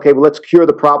 looks at, okay, well, let's cure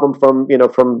the problem from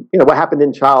what happened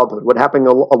in childhood, what happened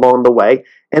along the way,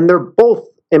 and they're both,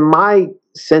 in my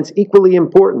sense, equally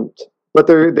important. But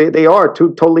they are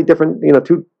two totally different,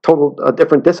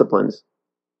 different disciplines.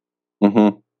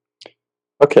 Mm-hmm.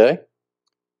 Okay,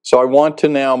 so I want to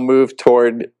now move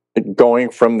toward going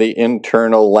from the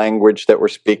internal language that we're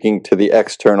speaking to the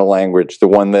external language, the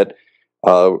one that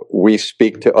we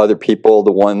speak to other people,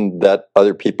 the one that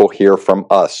other people hear from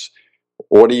us.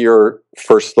 What are your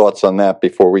first thoughts on that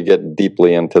before we get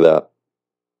deeply into that?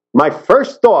 My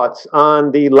first thoughts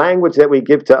on the language that we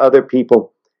give to other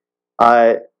people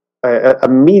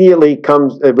immediately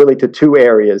comes really to two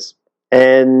areas.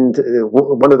 And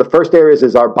one of the first areas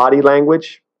is our body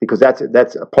language, because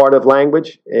that's a part of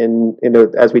language. And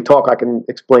as we talk, I can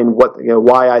explain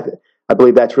why I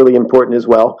believe that's really important as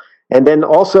well. And then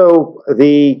also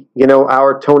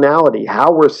our tonality,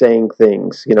 how we're saying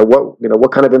things,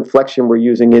 what kind of inflection we're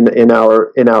using in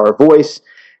our voice.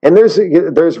 And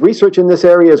there's research in this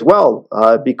area as well,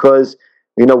 because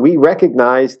we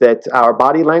recognize that our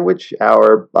body language,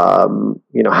 our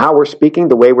how we're speaking,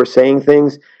 the way we're saying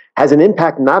things, has an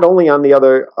impact not only on the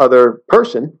other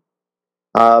person,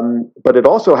 but it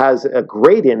also has a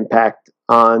great impact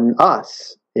on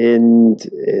us and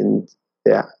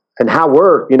how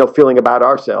we're feeling about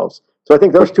ourselves. So I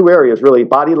think those two areas, really,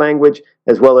 body language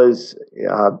as well as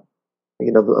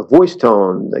voice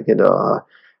tone,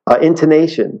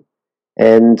 intonation,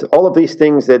 and all of these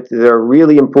things that are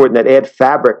really important, that add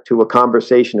fabric to a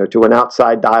conversation or to an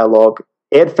outside dialogue,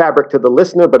 add fabric to the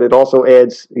listener, but it also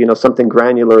adds something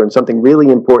granular and something really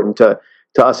important to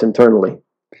us internally.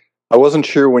 I wasn't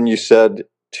sure when you said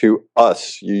to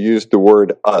us, you used the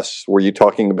word us. Were you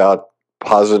talking about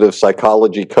positive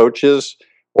psychology coaches,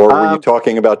 or were you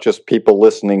talking about just people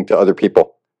listening to other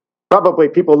people? Probably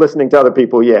people listening to other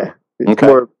people, yeah. It's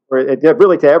okay.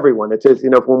 Really to everyone. It's just,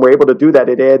 when we're able to do that,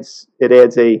 it adds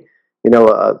a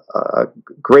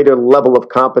greater level of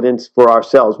competence for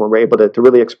ourselves when we're able to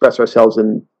really express ourselves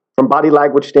from body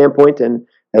language standpoint, and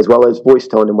as well as voice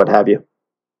tone and what have you.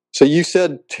 So you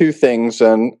said two things,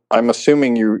 and I'm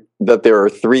assuming that there are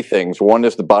three things. One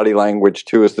is the body language,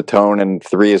 two is the tone, and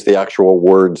three is the actual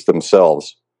words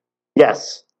themselves.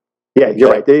 Yes. Yeah, you're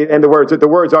right. And the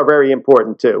words are very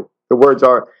important too. The words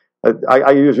are,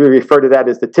 I usually refer to that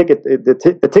as the ticket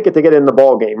to get in the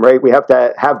ball game, right? We have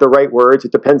to have the right words.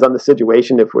 It depends on the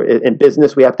situation. If we're in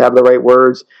business, we have to have the right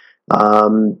words,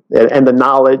 and the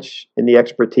knowledge and the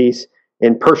expertise.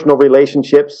 In personal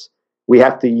relationships, we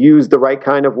have to use the right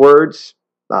kind of words.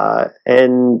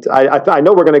 And I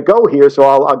know we're going to go here, so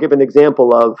I'll give an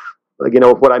example of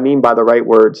what I mean by the right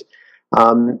words.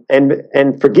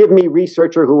 And forgive me,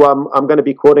 researcher, who I'm going to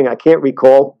be quoting. I can't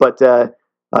recall, but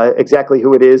exactly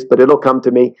who it is, but it'll come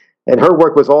to me. And her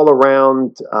work was all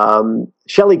around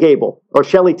Shelley Gable, or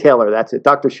Shelley Taylor. That's it,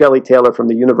 Dr. Shelley Taylor from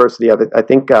the University of, I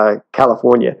think,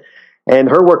 California. And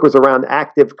her work was around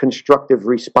active constructive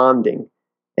responding,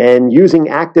 and using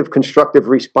active constructive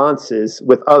responses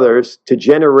with others to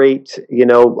generate,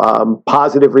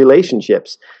 positive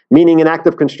relationships. Meaning an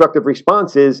active constructive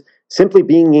response is simply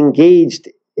being engaged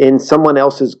in someone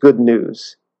else's good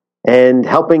news and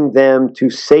helping them to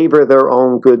savor their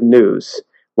own good news.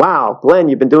 Wow, Glenn,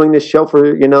 you've been doing this show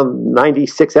for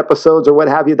 96 episodes or what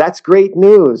have you. That's great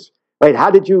news, right?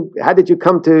 How did you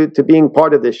come to being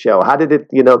part of this show? How did it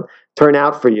turn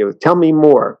out for you? Tell me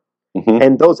more. Mm-hmm.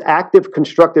 And those active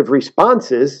constructive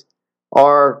responses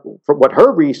are, from what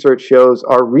her research shows,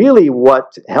 are really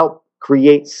what help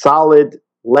create solid,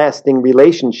 lasting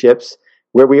relationships,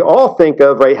 where we all think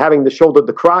of, right, having the shoulder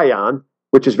to cry on,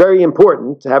 which is very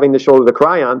important, having the shoulder to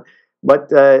cry on.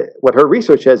 But what her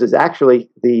research says is actually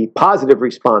the positive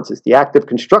responses, the active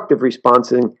constructive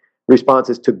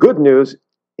responses to good news,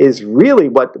 is really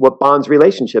what bonds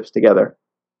relationships together.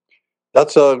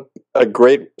 That's a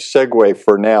great segue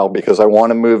for now, because I want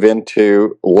to move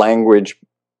into language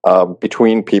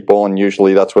between people, and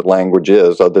usually that's what language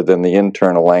is, other than the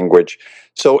internal language.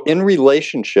 So in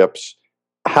relationships,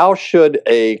 how should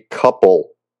a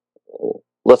couple,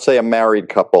 let's say a married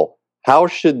couple, how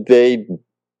should they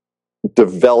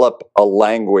develop a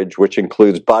language which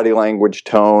includes body language,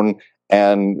 tone,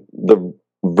 and the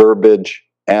verbiage,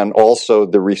 and also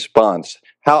the response?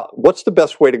 What's the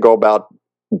best way to go about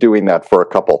doing that for a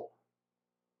couple?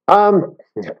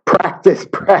 Practice. And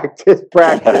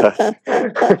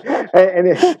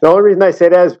the only reason I say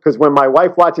that is because when my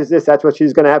wife watches this, that's what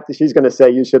she's going to say,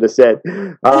 you should have said.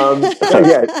 Yeah,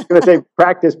 she's going to say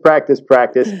practice.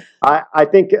 I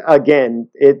think, again,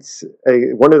 it's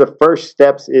one of the first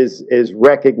steps is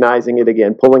recognizing it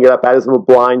again, pulling it up out of a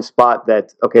blind spot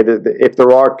that, okay, if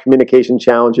there are communication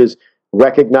challenges,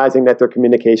 recognizing that there are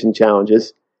communication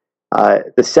challenges.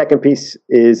 The second piece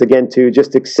is, again, to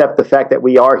just accept the fact that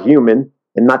we are human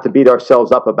and not to beat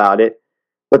ourselves up about it,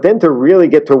 but then to really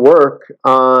get to work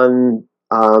on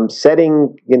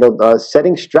setting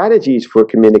strategies for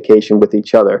communication with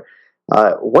each other.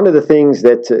 One of the things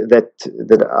that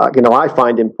I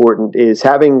find important is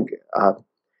having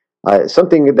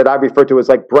something that I refer to as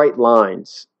like bright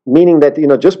lines, meaning that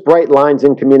just bright lines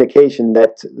in communication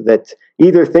that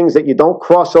either things that you don't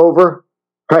cross over.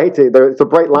 Right, there's a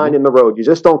bright line in the road. You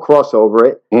just don't cross over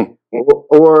it.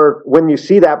 Or when you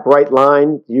see that bright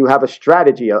line, you have a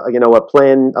strategy, a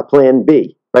plan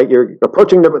B. Right, you're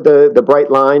approaching the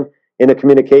bright line in a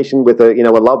communication with a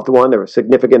loved one or a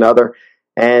significant other,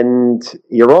 and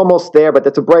you're almost there, but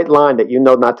that's a bright line that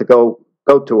not to go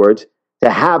towards. To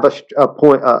have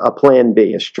a plan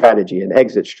B, a strategy, an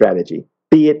exit strategy.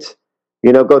 Be it,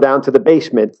 go down to the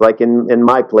basement, like in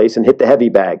my place, and hit the heavy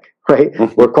bag, right,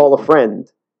 or call a friend.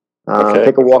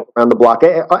 Take a walk around the block.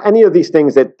 Any of these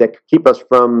things that keep us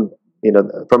from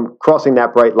crossing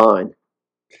that bright line.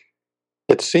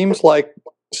 It seems like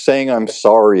saying I'm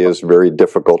sorry is very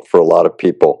difficult for a lot of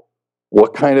people.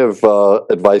 What kind of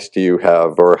advice do you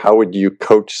have, or how would you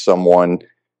coach someone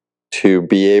to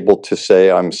be able to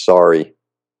say I'm sorry?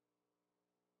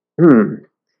 Again,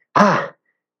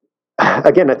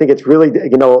 I think it's really,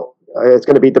 it's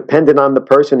going to be dependent on the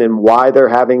person and why they're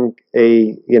having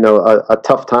a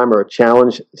tough time or a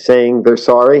challenge saying they're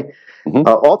sorry.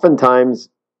 Oftentimes,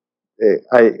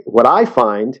 what I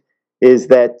find is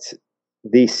that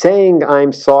the saying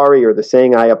I'm sorry or the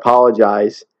saying I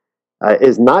apologize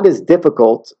is not as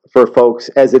difficult for folks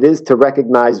as it is to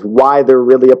recognize why they're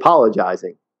really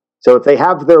apologizing. So if they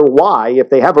have their why, if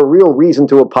they have a real reason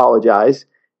to apologize,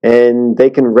 and they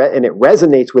can and it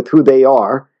resonates with who they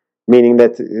are, meaning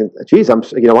that, geez, I'm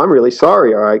really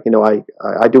sorry, or I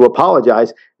do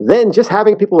apologize. Then just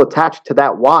having people attached to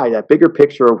that why, that bigger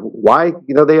picture of why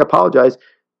they apologize,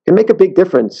 can make a big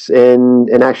difference in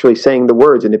actually saying the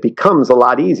words, and it becomes a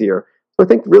lot easier. So I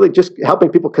think really just helping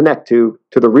people connect to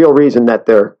the real reason that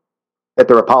they're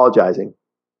apologizing.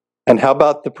 And how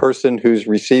about the person who's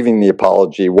receiving the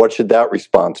apology? What should that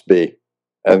response be?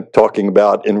 And talking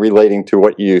about in relating to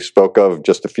what you spoke of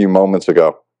just a few moments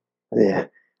ago. Yeah.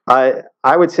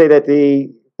 I would say that the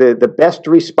best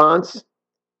response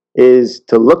is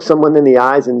to look someone in the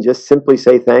eyes and just simply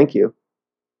say thank you.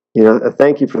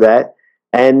 Thank you for that.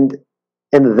 And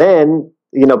then,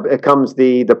 it comes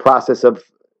the process of,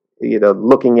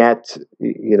 looking at,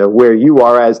 where you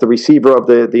are as the receiver of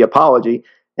the apology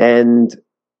and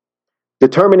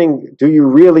determining, do you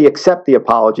really accept the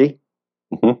apology?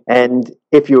 And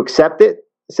if you accept it,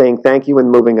 saying thank you and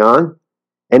moving on.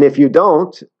 And if you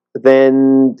don't,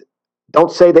 then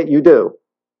don't say that you do.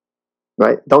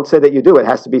 Right? Don't say that you do. It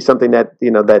has to be something that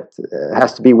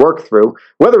has to be worked through,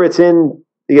 whether it's in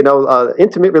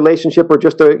intimate relationship or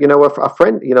just a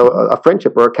friend, a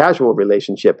friendship or a casual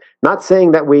relationship. Not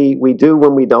saying that we do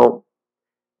when we don't,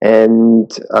 and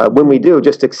when we do,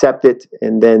 just accept it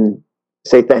and then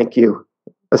say thank you,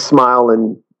 a smile,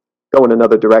 and go in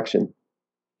another direction.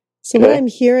 So what I'm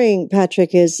hearing,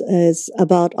 Patrick, is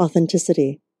about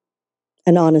authenticity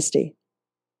and honesty.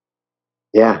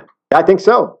 Yeah, I think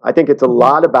so. I think it's a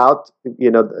lot about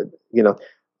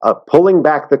pulling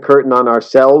back the curtain on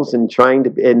ourselves and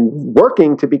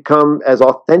working to become as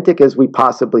authentic as we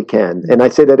possibly can. And I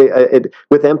say that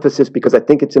with emphasis because I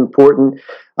think it's important.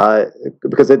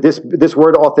 Because this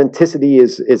word authenticity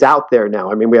is out there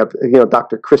now. I mean, we have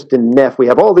Dr. Kristen Neff. We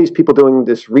have all these people doing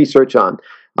this research on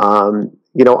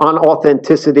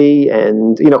authenticity,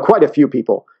 and quite a few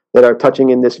people that are touching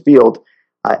in this field.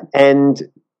 And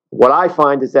what I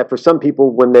find is that for some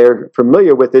people, when they're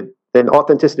familiar with it, then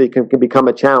authenticity can become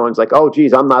a challenge. Like, oh,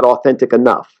 geez, I'm not authentic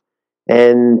enough.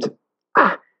 And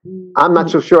I'm not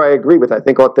so sure I agree with that. I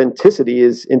think authenticity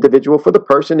is individual for the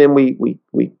person, and we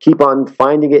keep on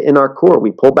finding it in our core.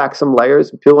 We pull back some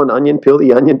layers, peel the onion,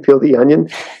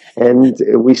 and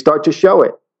we start to show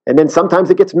it. And then sometimes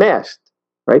it gets masked,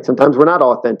 right? Sometimes we're not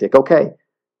authentic. Okay.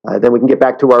 Then we can get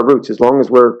back to our roots as long as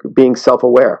we're being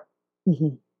self-aware.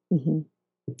 Mm-hmm. Mm-hmm.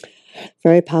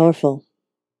 Very powerful.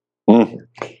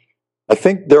 I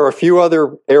think there are a few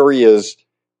other areas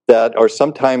that are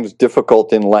sometimes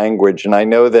difficult in language, and I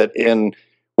know that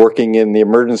working in the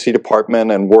emergency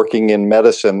department and working in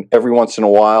medicine, every once in a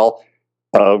while,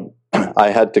 I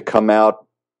had to come out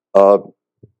of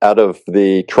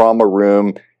the trauma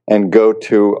room and go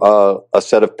to a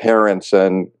set of parents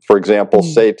and, for example,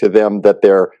 say to them that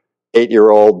their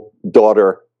 8-year-old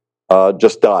daughter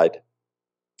just died.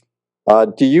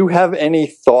 Do you have any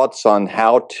thoughts on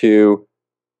how to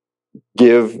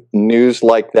give news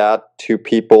like that to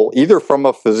people, either from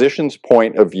a physician's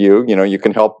point of view? You know, you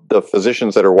can help the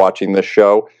physicians that are watching this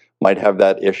show might have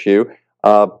that issue,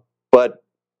 but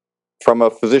from a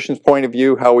physician's point of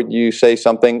view, how would you say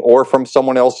something? Or from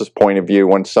someone else's point of view,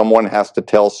 when someone has to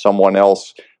tell someone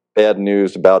else bad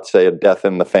news about, say, a death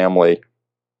in the family?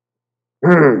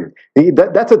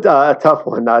 That's a tough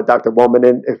one, Dr. Woolman.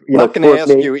 And I'm not going to ask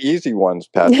you easy ones,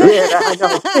 Patrick. Yeah, I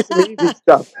know. It's some easy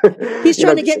stuff. He's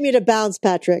trying to get me to bounce,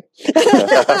 Patrick. He's going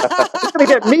to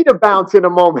get me to bounce in a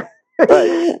moment.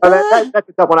 Right. That's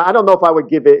a tough one. I don't know if I would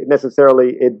give it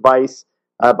necessarily advice.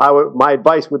 My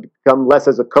advice would come less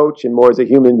as a coach and more as a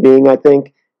human being, I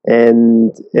think,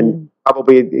 and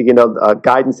probably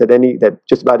guidance that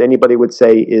just about anybody would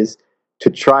say is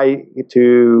to try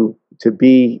to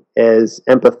be as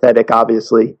empathetic,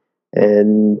 obviously,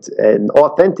 and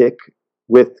authentic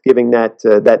with giving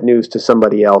that news to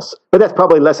somebody else. But that's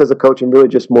probably less as a coach and really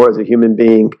just more as a human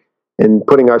being and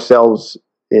putting ourselves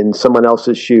in someone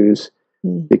else's shoes,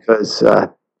 because.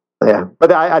 Yeah,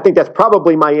 but I think that's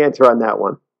probably my answer on that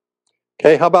one.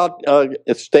 Okay, how about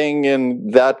staying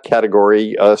in that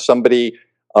category? Somebody,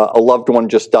 a loved one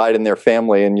just died in their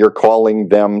family, and you're calling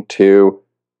them to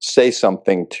say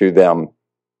something to them.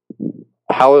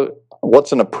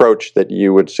 What's an approach that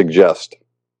you would suggest?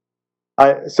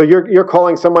 So you're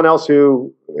calling someone else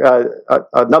who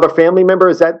another family member?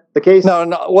 Is that the case?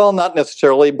 No, well, not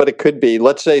necessarily, but it could be.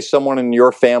 Let's say someone in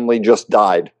your family just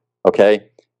died. Okay.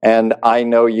 And I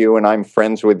know you and I'm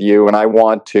friends with you and I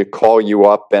want to call you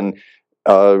up and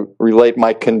relate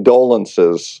my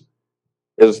condolences.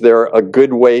 Is there a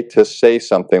good way to say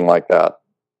something like that?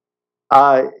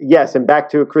 Yes, and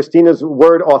back to Christina's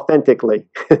word, authentically.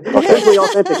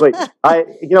 Authentically.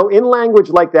 In language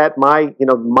like that,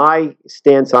 my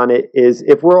stance on it is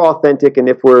if we're authentic and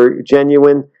if we're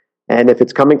genuine and if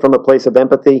it's coming from a place of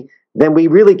empathy, then we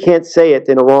really can't say it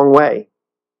in a wrong way.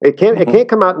 It can't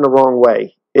come out in a wrong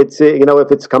way. It's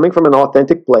if it's coming from an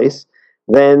authentic place,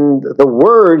 then the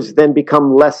words then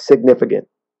become less significant.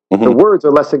 Mm-hmm. The words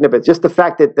are less significant. Just the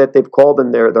fact that they've called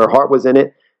and their heart was in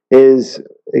it is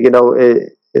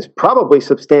probably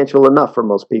substantial enough for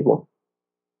most people.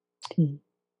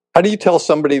 How do you tell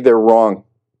somebody they're wrong?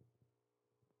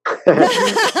 They're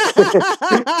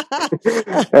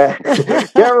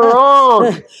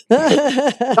wrong.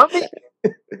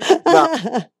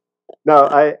 No,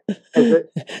 I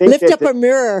lift up a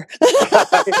mirror.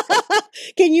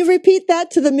 Can you repeat that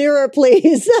to the mirror,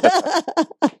 please?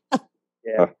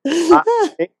 Yeah,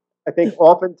 I think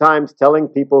oftentimes telling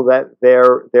people that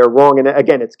they're wrong, and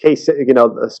again, it's case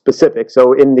specific.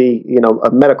 So in the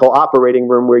a medical operating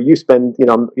room where you spend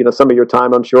some of your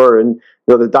time, I'm sure, and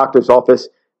the doctor's office,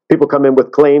 people come in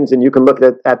with claims, and you can look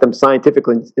at them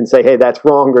scientifically and say, hey, that's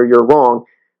wrong or you're wrong.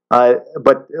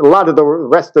 But a lot of the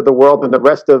rest of the world and the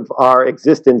rest of our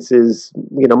existence is,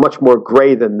 much more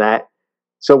gray than that.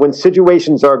 So when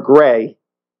situations are gray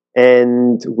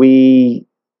and we,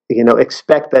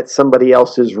 expect that somebody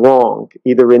else is wrong,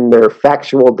 either in their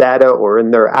factual data or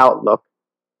in their outlook,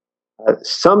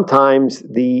 sometimes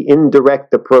the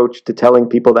indirect approach to telling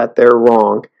people that they're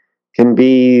wrong can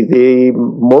be the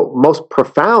most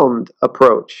profound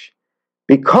approach.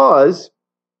 Because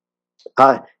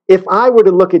if I were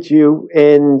to look at you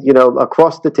in,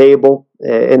 across the table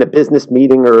in a business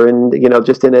meeting or in,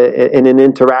 just in an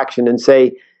interaction and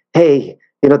say, hey,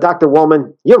 Dr.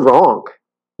 Woolman, you're wrong.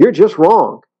 You're just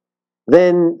wrong.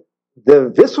 Then the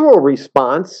visceral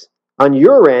response on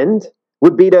your end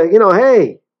would be to,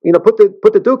 hey, put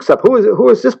the dukes up. Who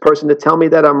is this person to tell me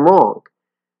that I'm wrong?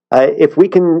 If we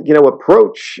can,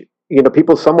 approach,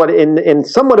 people somewhat in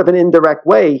somewhat of an indirect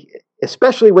way,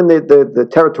 especially when the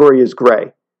territory is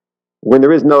gray, when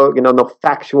there is no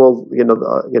factual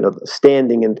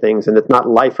standing in things, and it's not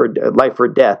life or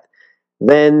death,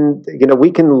 then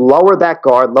we can lower that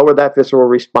guard, lower that visceral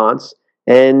response,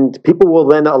 and people will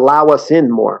then allow us in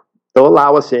more. They'll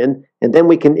allow us in, and then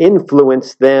we can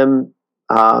influence them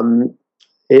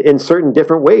in certain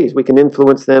different ways. We can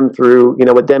influence them through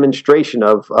a demonstration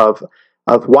of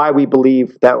why we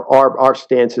believe that our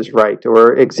stance is right,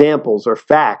 or examples, or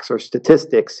facts, or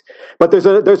statistics. But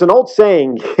there's an old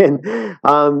saying, and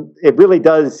it really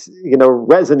does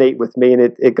resonate with me, and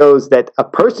it goes that a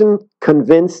person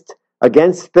convinced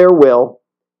against their will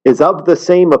is of the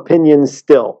same opinion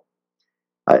still.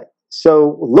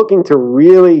 So looking to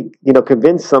really,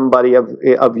 convince somebody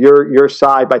of your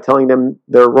side by telling them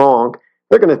they're wrong,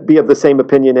 they're going to be of the same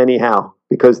opinion anyhow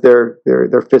because their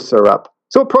fists are up.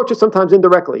 So approach it sometimes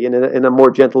indirectly in a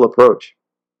more gentle approach.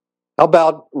 How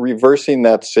about reversing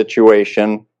that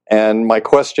situation? And my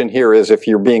question here is, if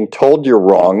you're being told you're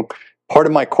wrong, part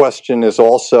of my question is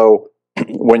also,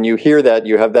 when you hear that,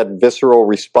 you have that visceral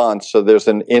response. So there's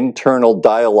an internal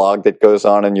dialogue that goes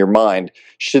on in your mind.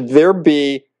 Should there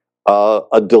be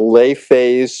a delay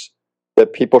phase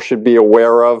that people should be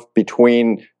aware of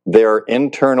between their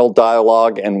internal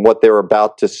dialogue and what they're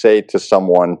about to say to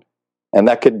someone? And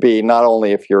that could be not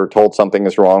only if you're told something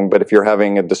is wrong, but if you're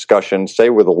having a discussion, say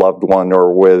with a loved one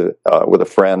or with a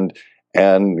friend,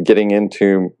 and getting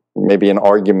into maybe an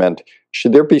argument.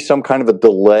 Should there be some kind of a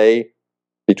delay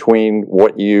between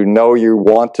what you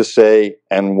want to say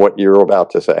and what you're about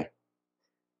to say?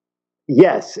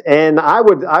 Yes, and I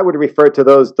would refer to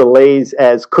those delays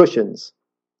as cushions.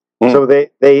 So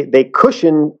they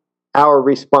cushion our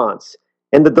response,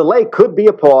 and the delay could be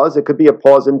a pause. It could be a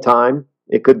pause in time.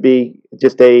 It could be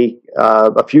just a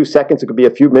few seconds. It could be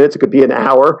a few minutes. It could be an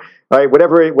hour. Right?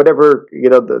 Whatever.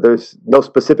 There's no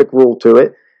specific rule to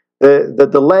it. The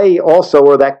delay also,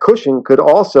 or that cushion, could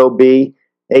also be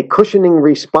a cushioning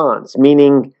response,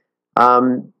 meaning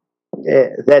that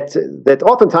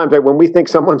oftentimes, right, when we think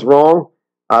someone's wrong,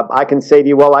 I can say to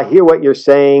you, "Well, I hear what you're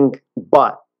saying,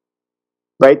 but."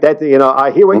 Right?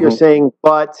 I hear what you're saying,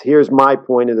 but here's my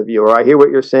point of the view, or I hear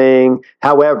what you're saying,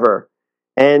 however.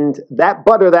 And that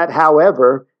but or that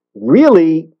however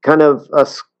really kind of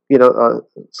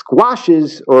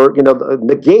squashes or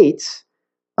negates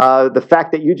the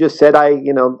fact that you just said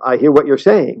I hear what you're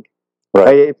saying.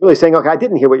 Right? It's really saying, okay, I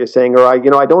didn't hear what you're saying, or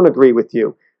I don't agree with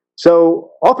you.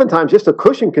 So oftentimes just a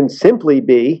cushion can simply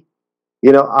be,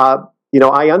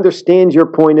 I understand your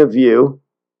point of view,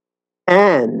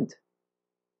 and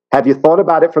have you thought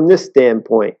about it from this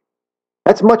standpoint?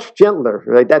 That's much gentler,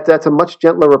 right? That's a much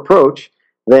gentler approach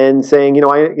than saying,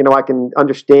 I can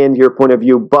understand your point of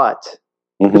view, but.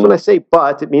 Because when I say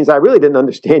but, it means I really didn't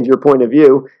understand your point of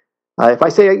view. If I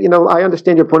say, I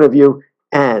understand your point of view,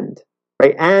 and,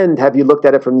 right? And have you looked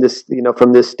at it from this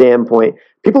standpoint?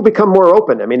 People become more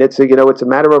open. I mean, it's a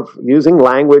matter of using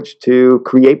language to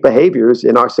create behaviors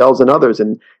in ourselves and others,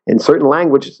 and certain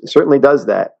language certainly does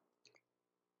that.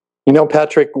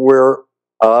 Patrick, we're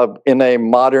in a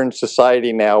modern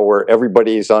society now where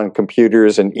everybody's on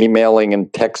computers and emailing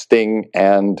and texting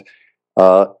and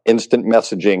instant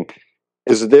messaging.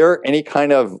 Is there any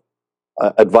kind of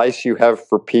advice you have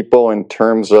for people in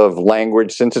terms of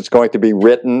language, since it's going to be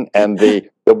written and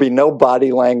there'll be no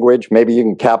body language? Maybe you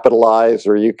can capitalize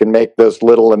or you can make those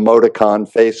little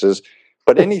emoticon faces.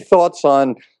 But any thoughts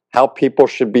on how people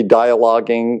should be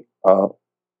dialoguing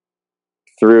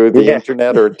through the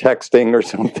internet or texting or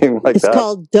something like that? It's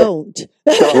called don't.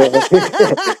 That's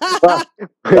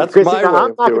my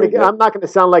way of doing it. I'm not going to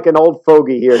sound like an old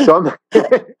fogey here, so I'm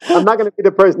not going to be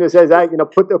the person who says,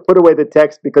 put away the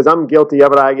text, because I'm guilty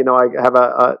of it. I have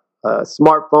a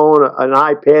smartphone, an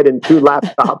iPad, and 2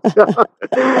 laptops.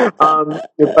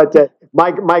 But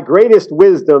my greatest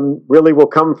wisdom really will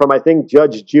come from, I think,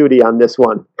 Judge Judy on this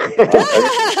one.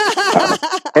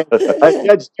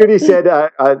 Judge Judy said,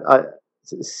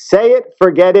 say it,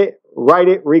 forget it, write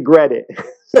it, regret it.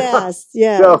 Yes.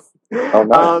 So,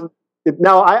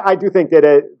 no, I do think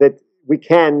that we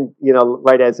can,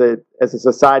 right, as a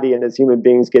society and as human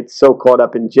beings, get so caught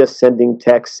up in just sending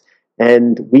texts,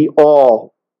 and we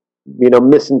all,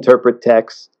 misinterpret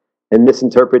texts and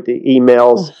misinterpret the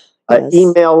emails. Yes.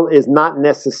 Email is not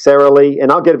necessarily,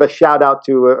 and I'll give a shout out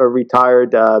to a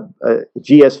retired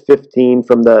GS-15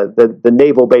 from the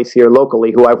naval base here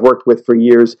locally, who I've worked with for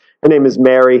years. Her name is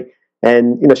Mary,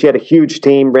 and she had a huge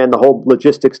team, ran the whole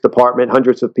logistics department,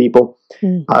 hundreds of people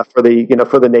for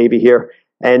the Navy here.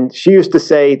 And she used to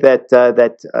say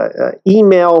that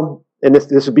email, and this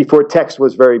was before text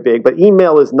was very big, but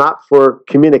email is not for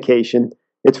communication;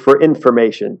 it's for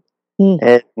information.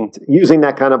 And using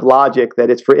that kind of logic,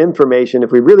 that it's for information.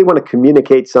 If we really want to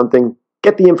communicate something,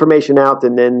 get the information out,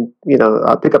 and then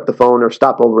pick up the phone or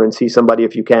stop over and see somebody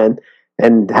if you can,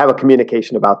 and have a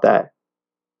communication about that.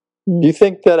 Do you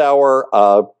think that our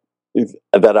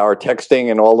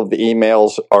texting and all of the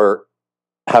emails are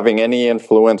having any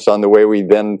influence on the way we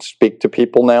then speak to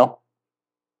people now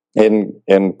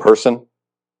in person?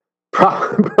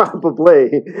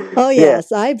 Probably. Oh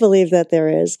yes, I believe that there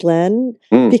is, Glenn,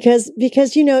 because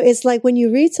it's like when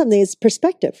you read something, it's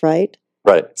perspective, right?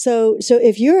 Right. So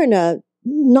if you're in a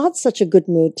not such a good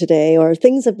mood today, or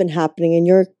things have been happening and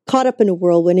you're caught up in a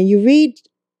whirlwind, and you read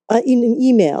in an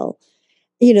email,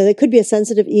 there could be a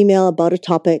sensitive email about a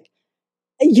topic.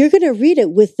 You're going to read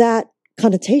it with that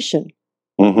connotation.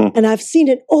 Mm-hmm. And I've seen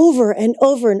it over and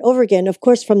over and over again. Of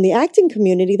course, from the acting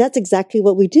community, that's exactly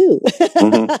what we do.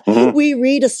 Mm-hmm. Mm-hmm. We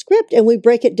read a script and we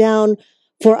break it down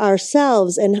for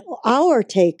ourselves and our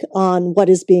take on what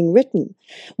is being written.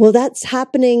 Well, that's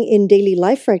happening in daily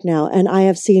life right now. And I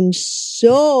have seen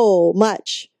so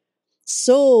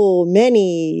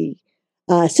many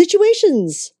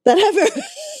situations that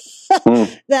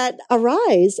that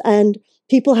arise, and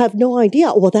people have no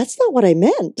idea. Well, that's not what I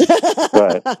meant.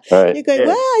 Right. You're going,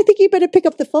 well, I think you better pick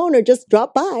up the phone or just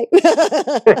drop by.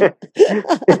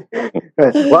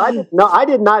 Well, I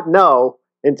did not know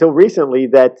until recently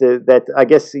that I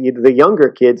guess the younger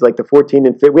kids, like the 14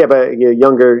 and 15, we have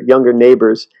younger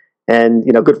neighbors, and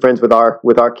good friends with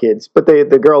our kids. But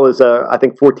the girl is I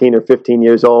think 14 or 15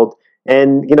 years old,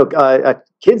 and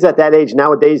kids at that age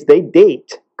nowadays, they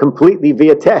date completely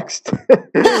via text.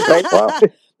 Right? Wow.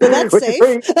 But that's safe.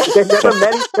 They've never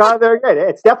met each other.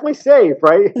 It's definitely safe,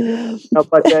 right?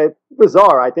 But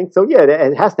bizarre, I think. So yeah,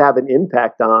 it has to have an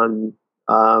impact on.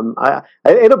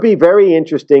 It'll be very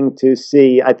interesting to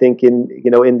see, I think, in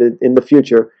the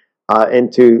future,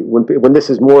 and to when this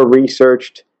is more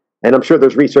researched, and I'm sure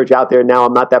there's research out there now.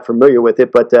 I'm not that familiar with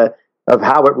it, but of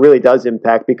how it really does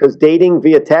impact, because dating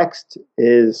via text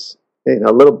is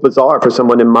a little bizarre for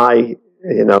someone in my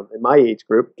age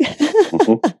group.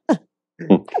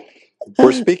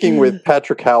 We're speaking with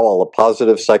Patrick Howell, a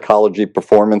positive psychology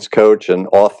performance coach, an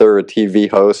author, a TV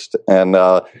host, and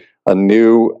a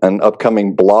new and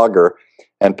upcoming blogger.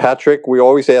 And Patrick, we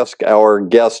always ask our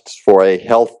guests for a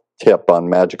health tip on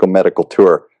Magical Medical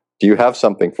Tour. Do you have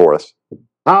something for us?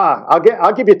 I'll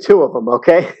give you two of them.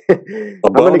 Okay. A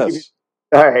bonus.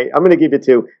 All right, I'm going to give you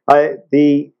two.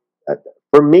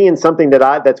 For me, and something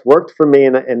that's worked for me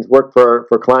and worked for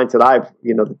clients that I've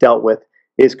dealt with,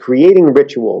 is creating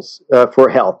rituals for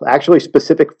health. Actually,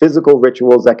 specific physical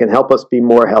rituals that can help us be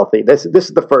more healthy. This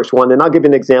is the first one, and I'll give you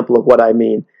an example of what I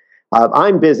mean.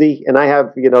 I'm busy, and I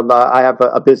have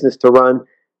a business to run,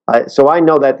 so I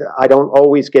know that I don't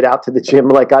always get out to the gym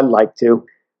like I'd like to.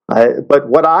 But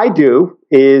what I do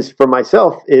is for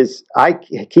myself is I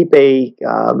keep a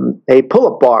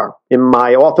pull-up bar in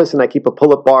my office, and I keep a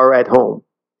pull-up bar at home.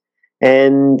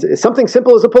 And something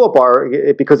simple as a pull-up bar,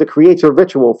 because it creates a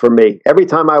ritual for me. Every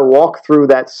time I walk through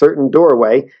that certain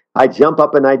doorway, I jump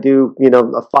up and I do,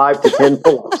 5 to 10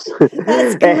 pull-ups.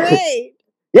 That's great.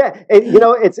 Yeah,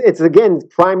 it's again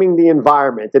priming the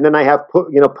environment, and then I have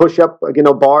push-up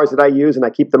bars that I use, and I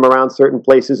keep them around certain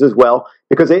places as well,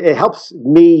 because it helps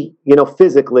me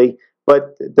physically.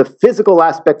 But the physical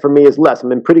aspect for me is less.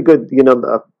 I'm in pretty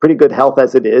good health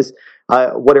as it is.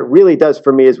 What it really does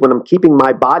for me is when I'm keeping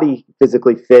my body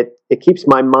physically fit, it keeps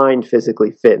my mind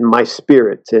physically fit, and my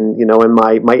spirit, and and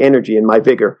my energy and my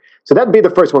vigor. So that'd be the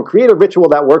first one. Create a ritual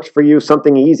that works for you,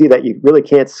 something easy that you really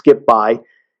can't skip by.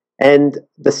 And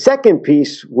the second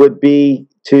piece would be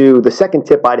the second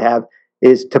tip I'd have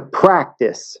is to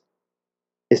practice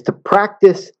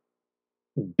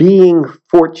being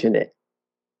fortunate.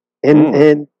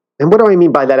 And what do I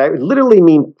mean by that? I literally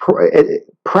mean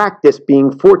practice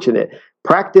being fortunate.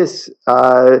 Practice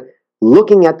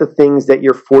looking at the things that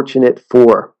you're fortunate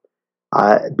for.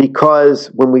 Because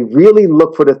when we really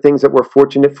look for the things that we're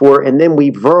fortunate for, and then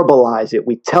we verbalize it,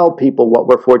 we tell people what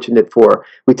we're fortunate for,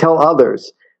 we tell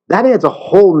others, that adds a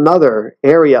whole nother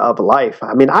area of life.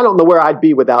 I mean, I don't know where I'd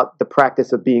be without the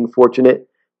practice of being fortunate,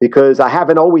 because I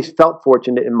haven't always felt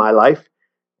fortunate in my life.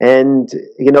 And,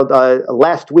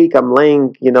 last week I'm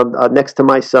laying, next to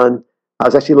my son. I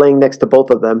was actually laying next to both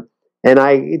of them. And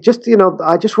I just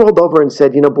rolled over and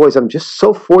said, boys, I'm just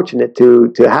so fortunate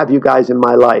to have you guys in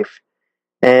my life.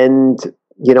 And,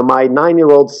 my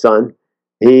 9-year-old son,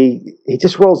 he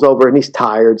just rolls over, and he's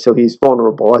tired, so he's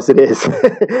vulnerable as it is.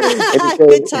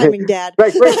 Good timing, Dad.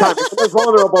 Right, great timing. When they're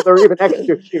vulnerable, they're even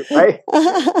extra cute, right?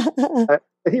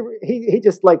 He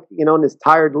just in his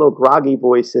tired little groggy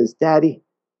voice says, "Daddy,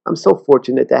 I'm so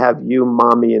fortunate to have you,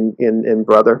 Mommy, and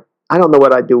brother. I don't know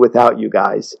what I'd do without you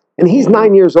guys." And he's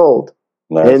 9 years old.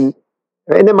 Nice.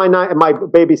 And then my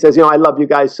baby says, I love you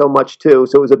guys so much too.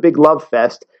 So it was a big love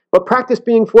fest. But practice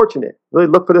being fortunate. Really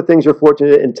look for the things you're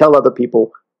fortunate and tell other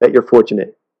people that you're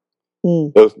fortunate.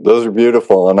 Those are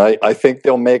beautiful. And I think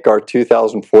they'll make our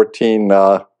 2014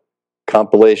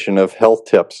 compilation of health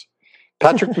tips.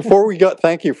 Patrick, before we go,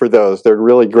 thank you for those. They're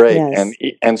really great. Yes.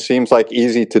 and seems like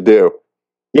easy to do.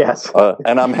 Yes.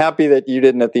 And I'm happy that you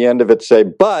didn't at the end of it say,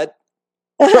 but.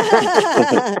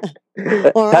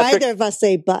 Or Patrick- either of us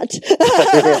say but.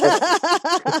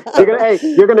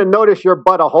 You're gonna notice your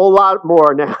butt a whole lot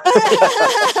more now.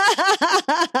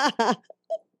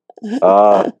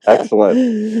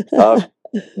 Excellent.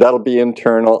 That'll be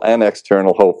internal and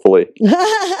external, hopefully.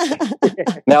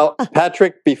 Now,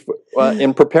 Patrick,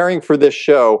 in preparing for this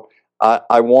show,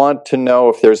 I want to know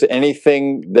if there's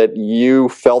anything that you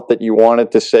felt that you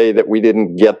wanted to say that we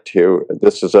didn't get to.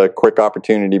 This is a quick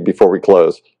opportunity before we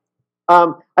close.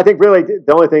 I think really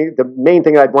the main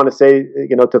thing I'd want to say,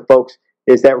 to folks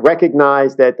is that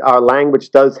recognize that our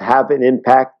language does have an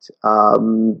impact.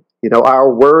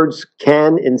 Our words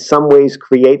can, in some ways,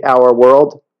 create our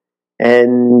world.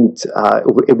 And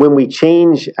when we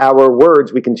change our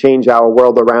words, we can change our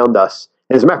world around us.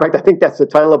 And as a matter of fact, I think that's the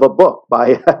title of a book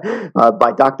by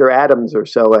Dr. Adams or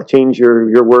so. Change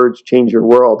your words, change your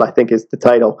world, I think is the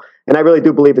title. And I really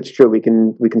do believe it's true. We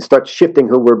can start shifting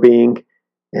who we're being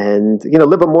and,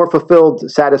 live a more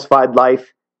fulfilled, satisfied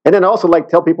life. And then I also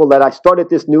tell people that I started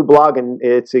this new blog, and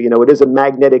it is a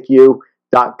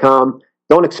magneticu.com.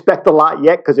 Don't expect a lot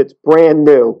yet because it's brand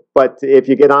new. But if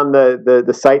you get on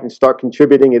the site and start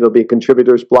contributing, it'll be a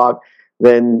contributor's blog.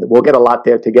 Then we'll get a lot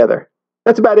there together.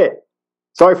 That's about it.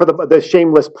 Sorry for the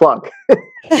shameless plug.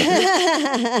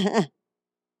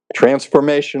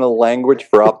 Transformational language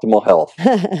for optimal health.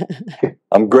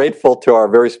 I'm grateful to our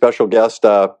very special guest,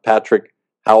 Patrick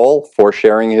Howell, for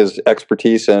sharing his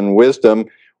expertise and wisdom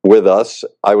with us.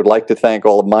 I would like to thank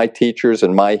all of my teachers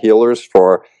and my healers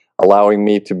for allowing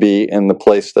me to be in the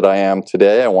place that I am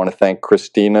today. I want to thank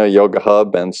Christina, Yoga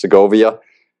Hub, and Segovia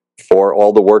for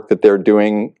all the work that they're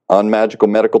doing on Magical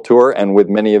Medical Tour and with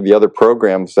many of the other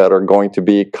programs that are going to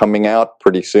be coming out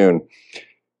pretty soon.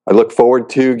 I look forward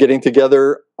to getting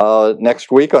together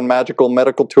next week on Magical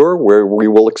Medical Tour, where we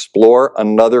will explore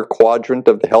another quadrant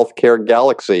of the healthcare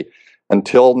galaxy.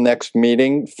 Until next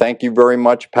meeting, thank you very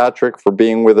much, Patrick, for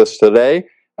being with us today,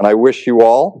 and I wish you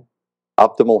all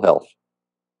optimal health.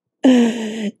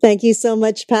 Thank you so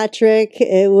much, Patrick.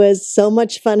 It was so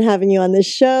much fun having you on the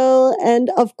show.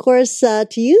 And of course, to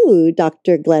you,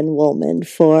 Dr. Glenn Woolman,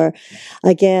 for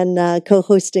again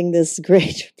co-hosting this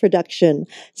great production.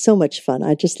 So much fun.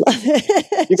 I just love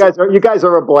it. You guys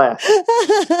are a blast.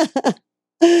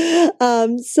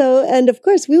 And of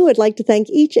course, we would like to thank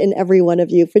each and every one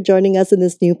of you for joining us in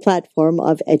this new platform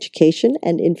of education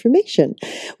and information.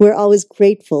 We're always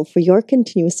grateful for your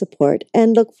continuous support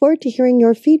and look forward to hearing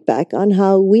your feedback on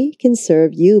how we can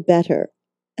serve you better.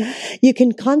 You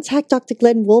can contact Dr.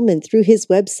 Glenn Woolman through his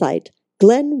website,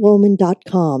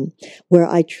 glennwoolman.com, where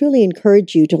I truly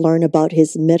encourage you to learn about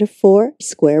his Metaphor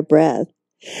Square Breath.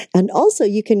 And also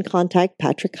you can contact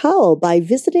Patrick Howell by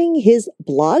visiting his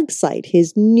blog site,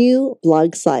 his new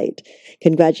blog site.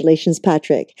 Congratulations,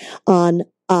 Patrick, on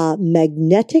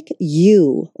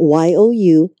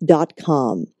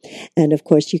magneticu.com. And of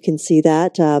course, you can see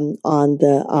that on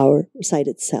our site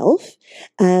itself.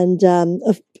 And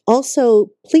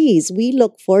also, please, we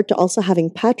look forward to also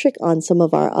having Patrick on some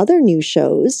of our other new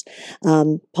shows,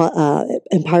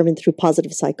 Empowerment Through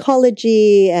Positive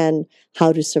Psychology and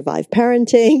How to Survive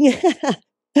Parenting.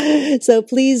 So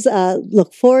please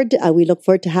look forward. We look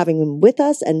forward to having him with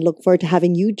us and look forward to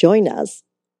having you join us.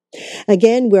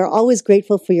 Again, we're always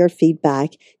grateful for your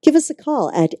feedback. Give us a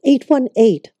call at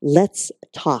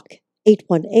 818-LETS-TALK.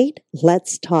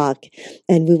 818-LETS-TALK.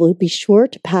 And we will be sure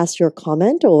to pass your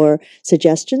comment or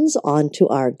suggestions on to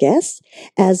our guests.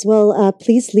 As well,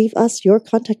 please leave us your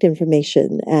contact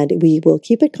information and we will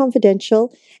keep it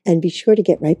confidential and be sure to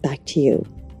get right back to you.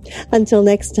 Until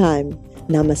next time,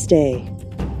 namaste.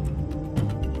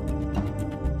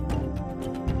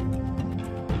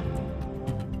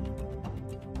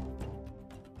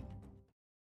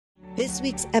 This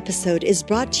week's episode is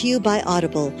brought to you by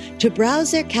Audible. To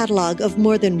browse their catalog of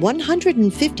more than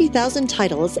 150,000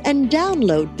 titles and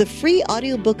download the free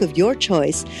audiobook of your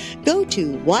choice, go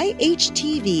to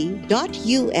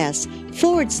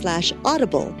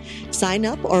yhtv.us/audible. Sign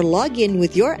up or log in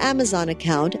with your Amazon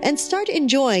account and start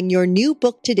enjoying your new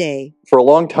book today. For a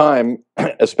long time,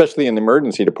 especially in the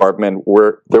emergency department,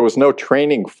 where there was no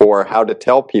training for how to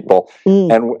tell people,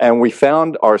 and we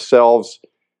found ourselves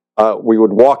we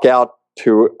would walk out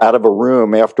of a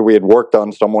room after we had worked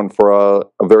on someone for a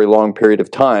very long period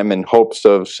of time in hopes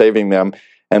of saving them.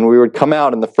 And we would come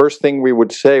out and the first thing we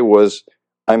would say was,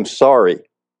 "I'm sorry."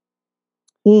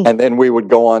 And then we would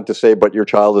go on to say, "But your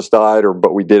child has died," or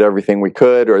 "But we did everything we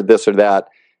could," or this or that.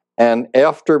 And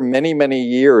after many, many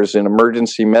years in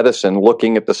emergency medicine,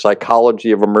 looking at the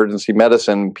psychology of emergency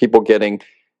medicine, people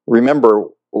remember,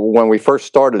 when we first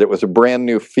started, it was a brand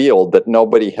new field that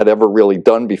nobody had ever really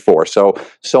done before. So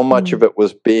much of it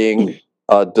was being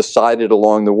decided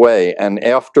along the way. And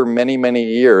after many, many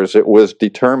years, it was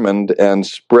determined and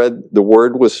spread, the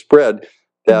word was spread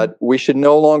that we should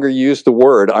no longer use the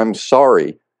word "I'm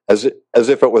sorry" as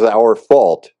if it was our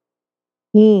fault.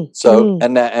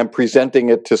 And presenting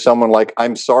it to someone like,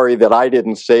 "I'm sorry that I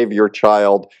didn't save your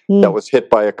child that was hit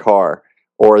by a car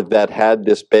or that had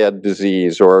this bad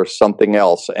disease or something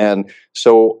else." And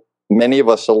so many of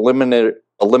us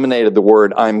eliminated the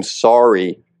word "I'm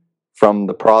sorry" from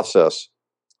the process.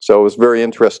 So it was very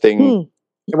interesting.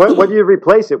 What do you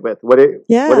replace it with? What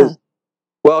is?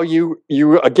 Well, you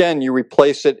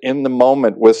replace it in the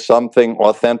moment with something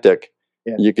authentic.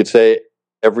 Yeah. You could say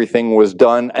everything was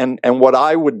done. And what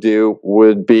I would do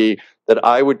would be that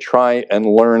I would try and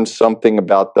learn something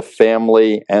about the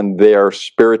family and their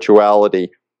spirituality.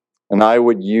 And I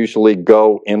would usually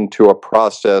go into a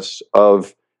process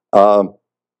of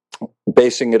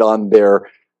basing it on their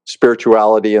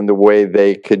spirituality and the way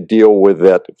they could deal with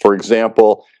it. For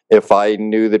example, if I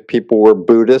knew that people were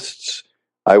Buddhists,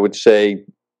 I would say,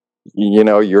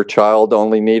 your child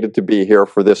only needed to be here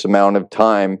for this amount of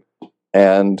time,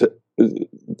 and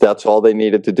that's all they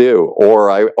needed to do. Or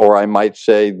I might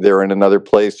say they're in another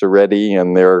place already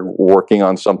and they're working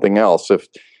on something else.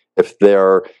 If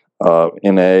they're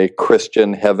in a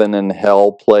Christian heaven and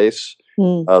hell place,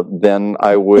 then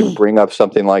I would bring up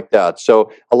something like that.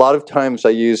 So a lot of times I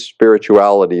use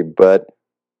spirituality,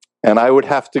 and I would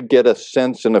have to get a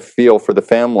sense and a feel for the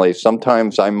family.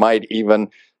 Sometimes I might even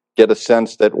get a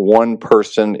sense that one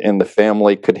person in the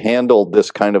family could handle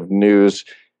this kind of news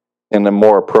in a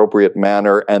more appropriate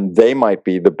manner, and they might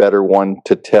be the better one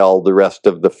to tell the rest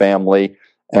of the family,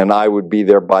 and I would be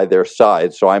there by their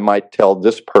side. So I might tell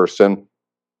this person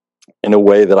in a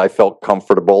way that I felt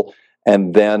comfortable,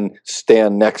 and then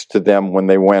stand next to them when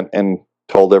they went and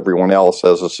told everyone else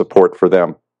as a support for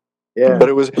them. Yeah. But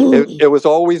it was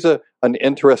always an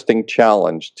interesting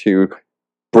challenge to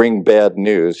bring bad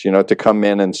news, to come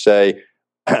in and say,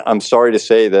 "I'm sorry to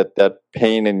say that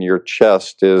pain in your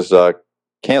chest is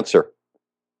cancer,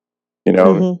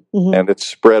 and it's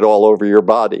spread all over your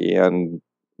body and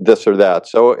this or that."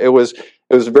 So it was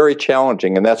very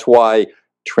challenging, and that's why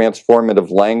transformative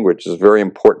language is a very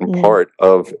important part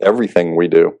of everything we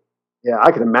do. Yeah,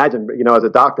 I can imagine, as a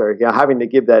doctor, having to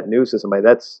give that news to somebody,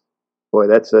 that's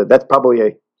probably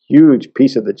a huge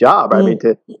piece of the job. I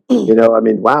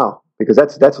mean, wow, because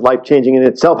that's life-changing in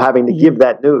itself, having to give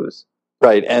that news.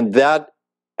 Right,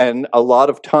 and a lot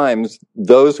of times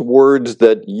those words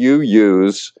that you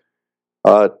use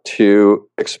to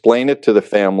explain it to the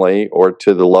family or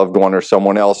to the loved one or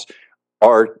someone else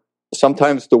are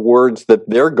sometimes the words that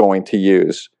they're going to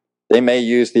use. They may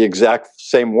use the exact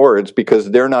same words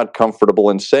because they're not comfortable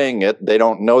in saying it. They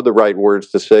don't know the right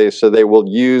words to say, so they will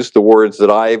use the words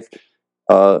that I've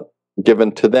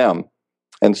given to them.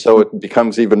 And so it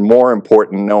becomes even more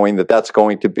important knowing that that's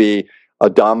going to be a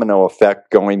domino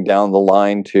effect going down the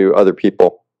line to other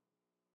people.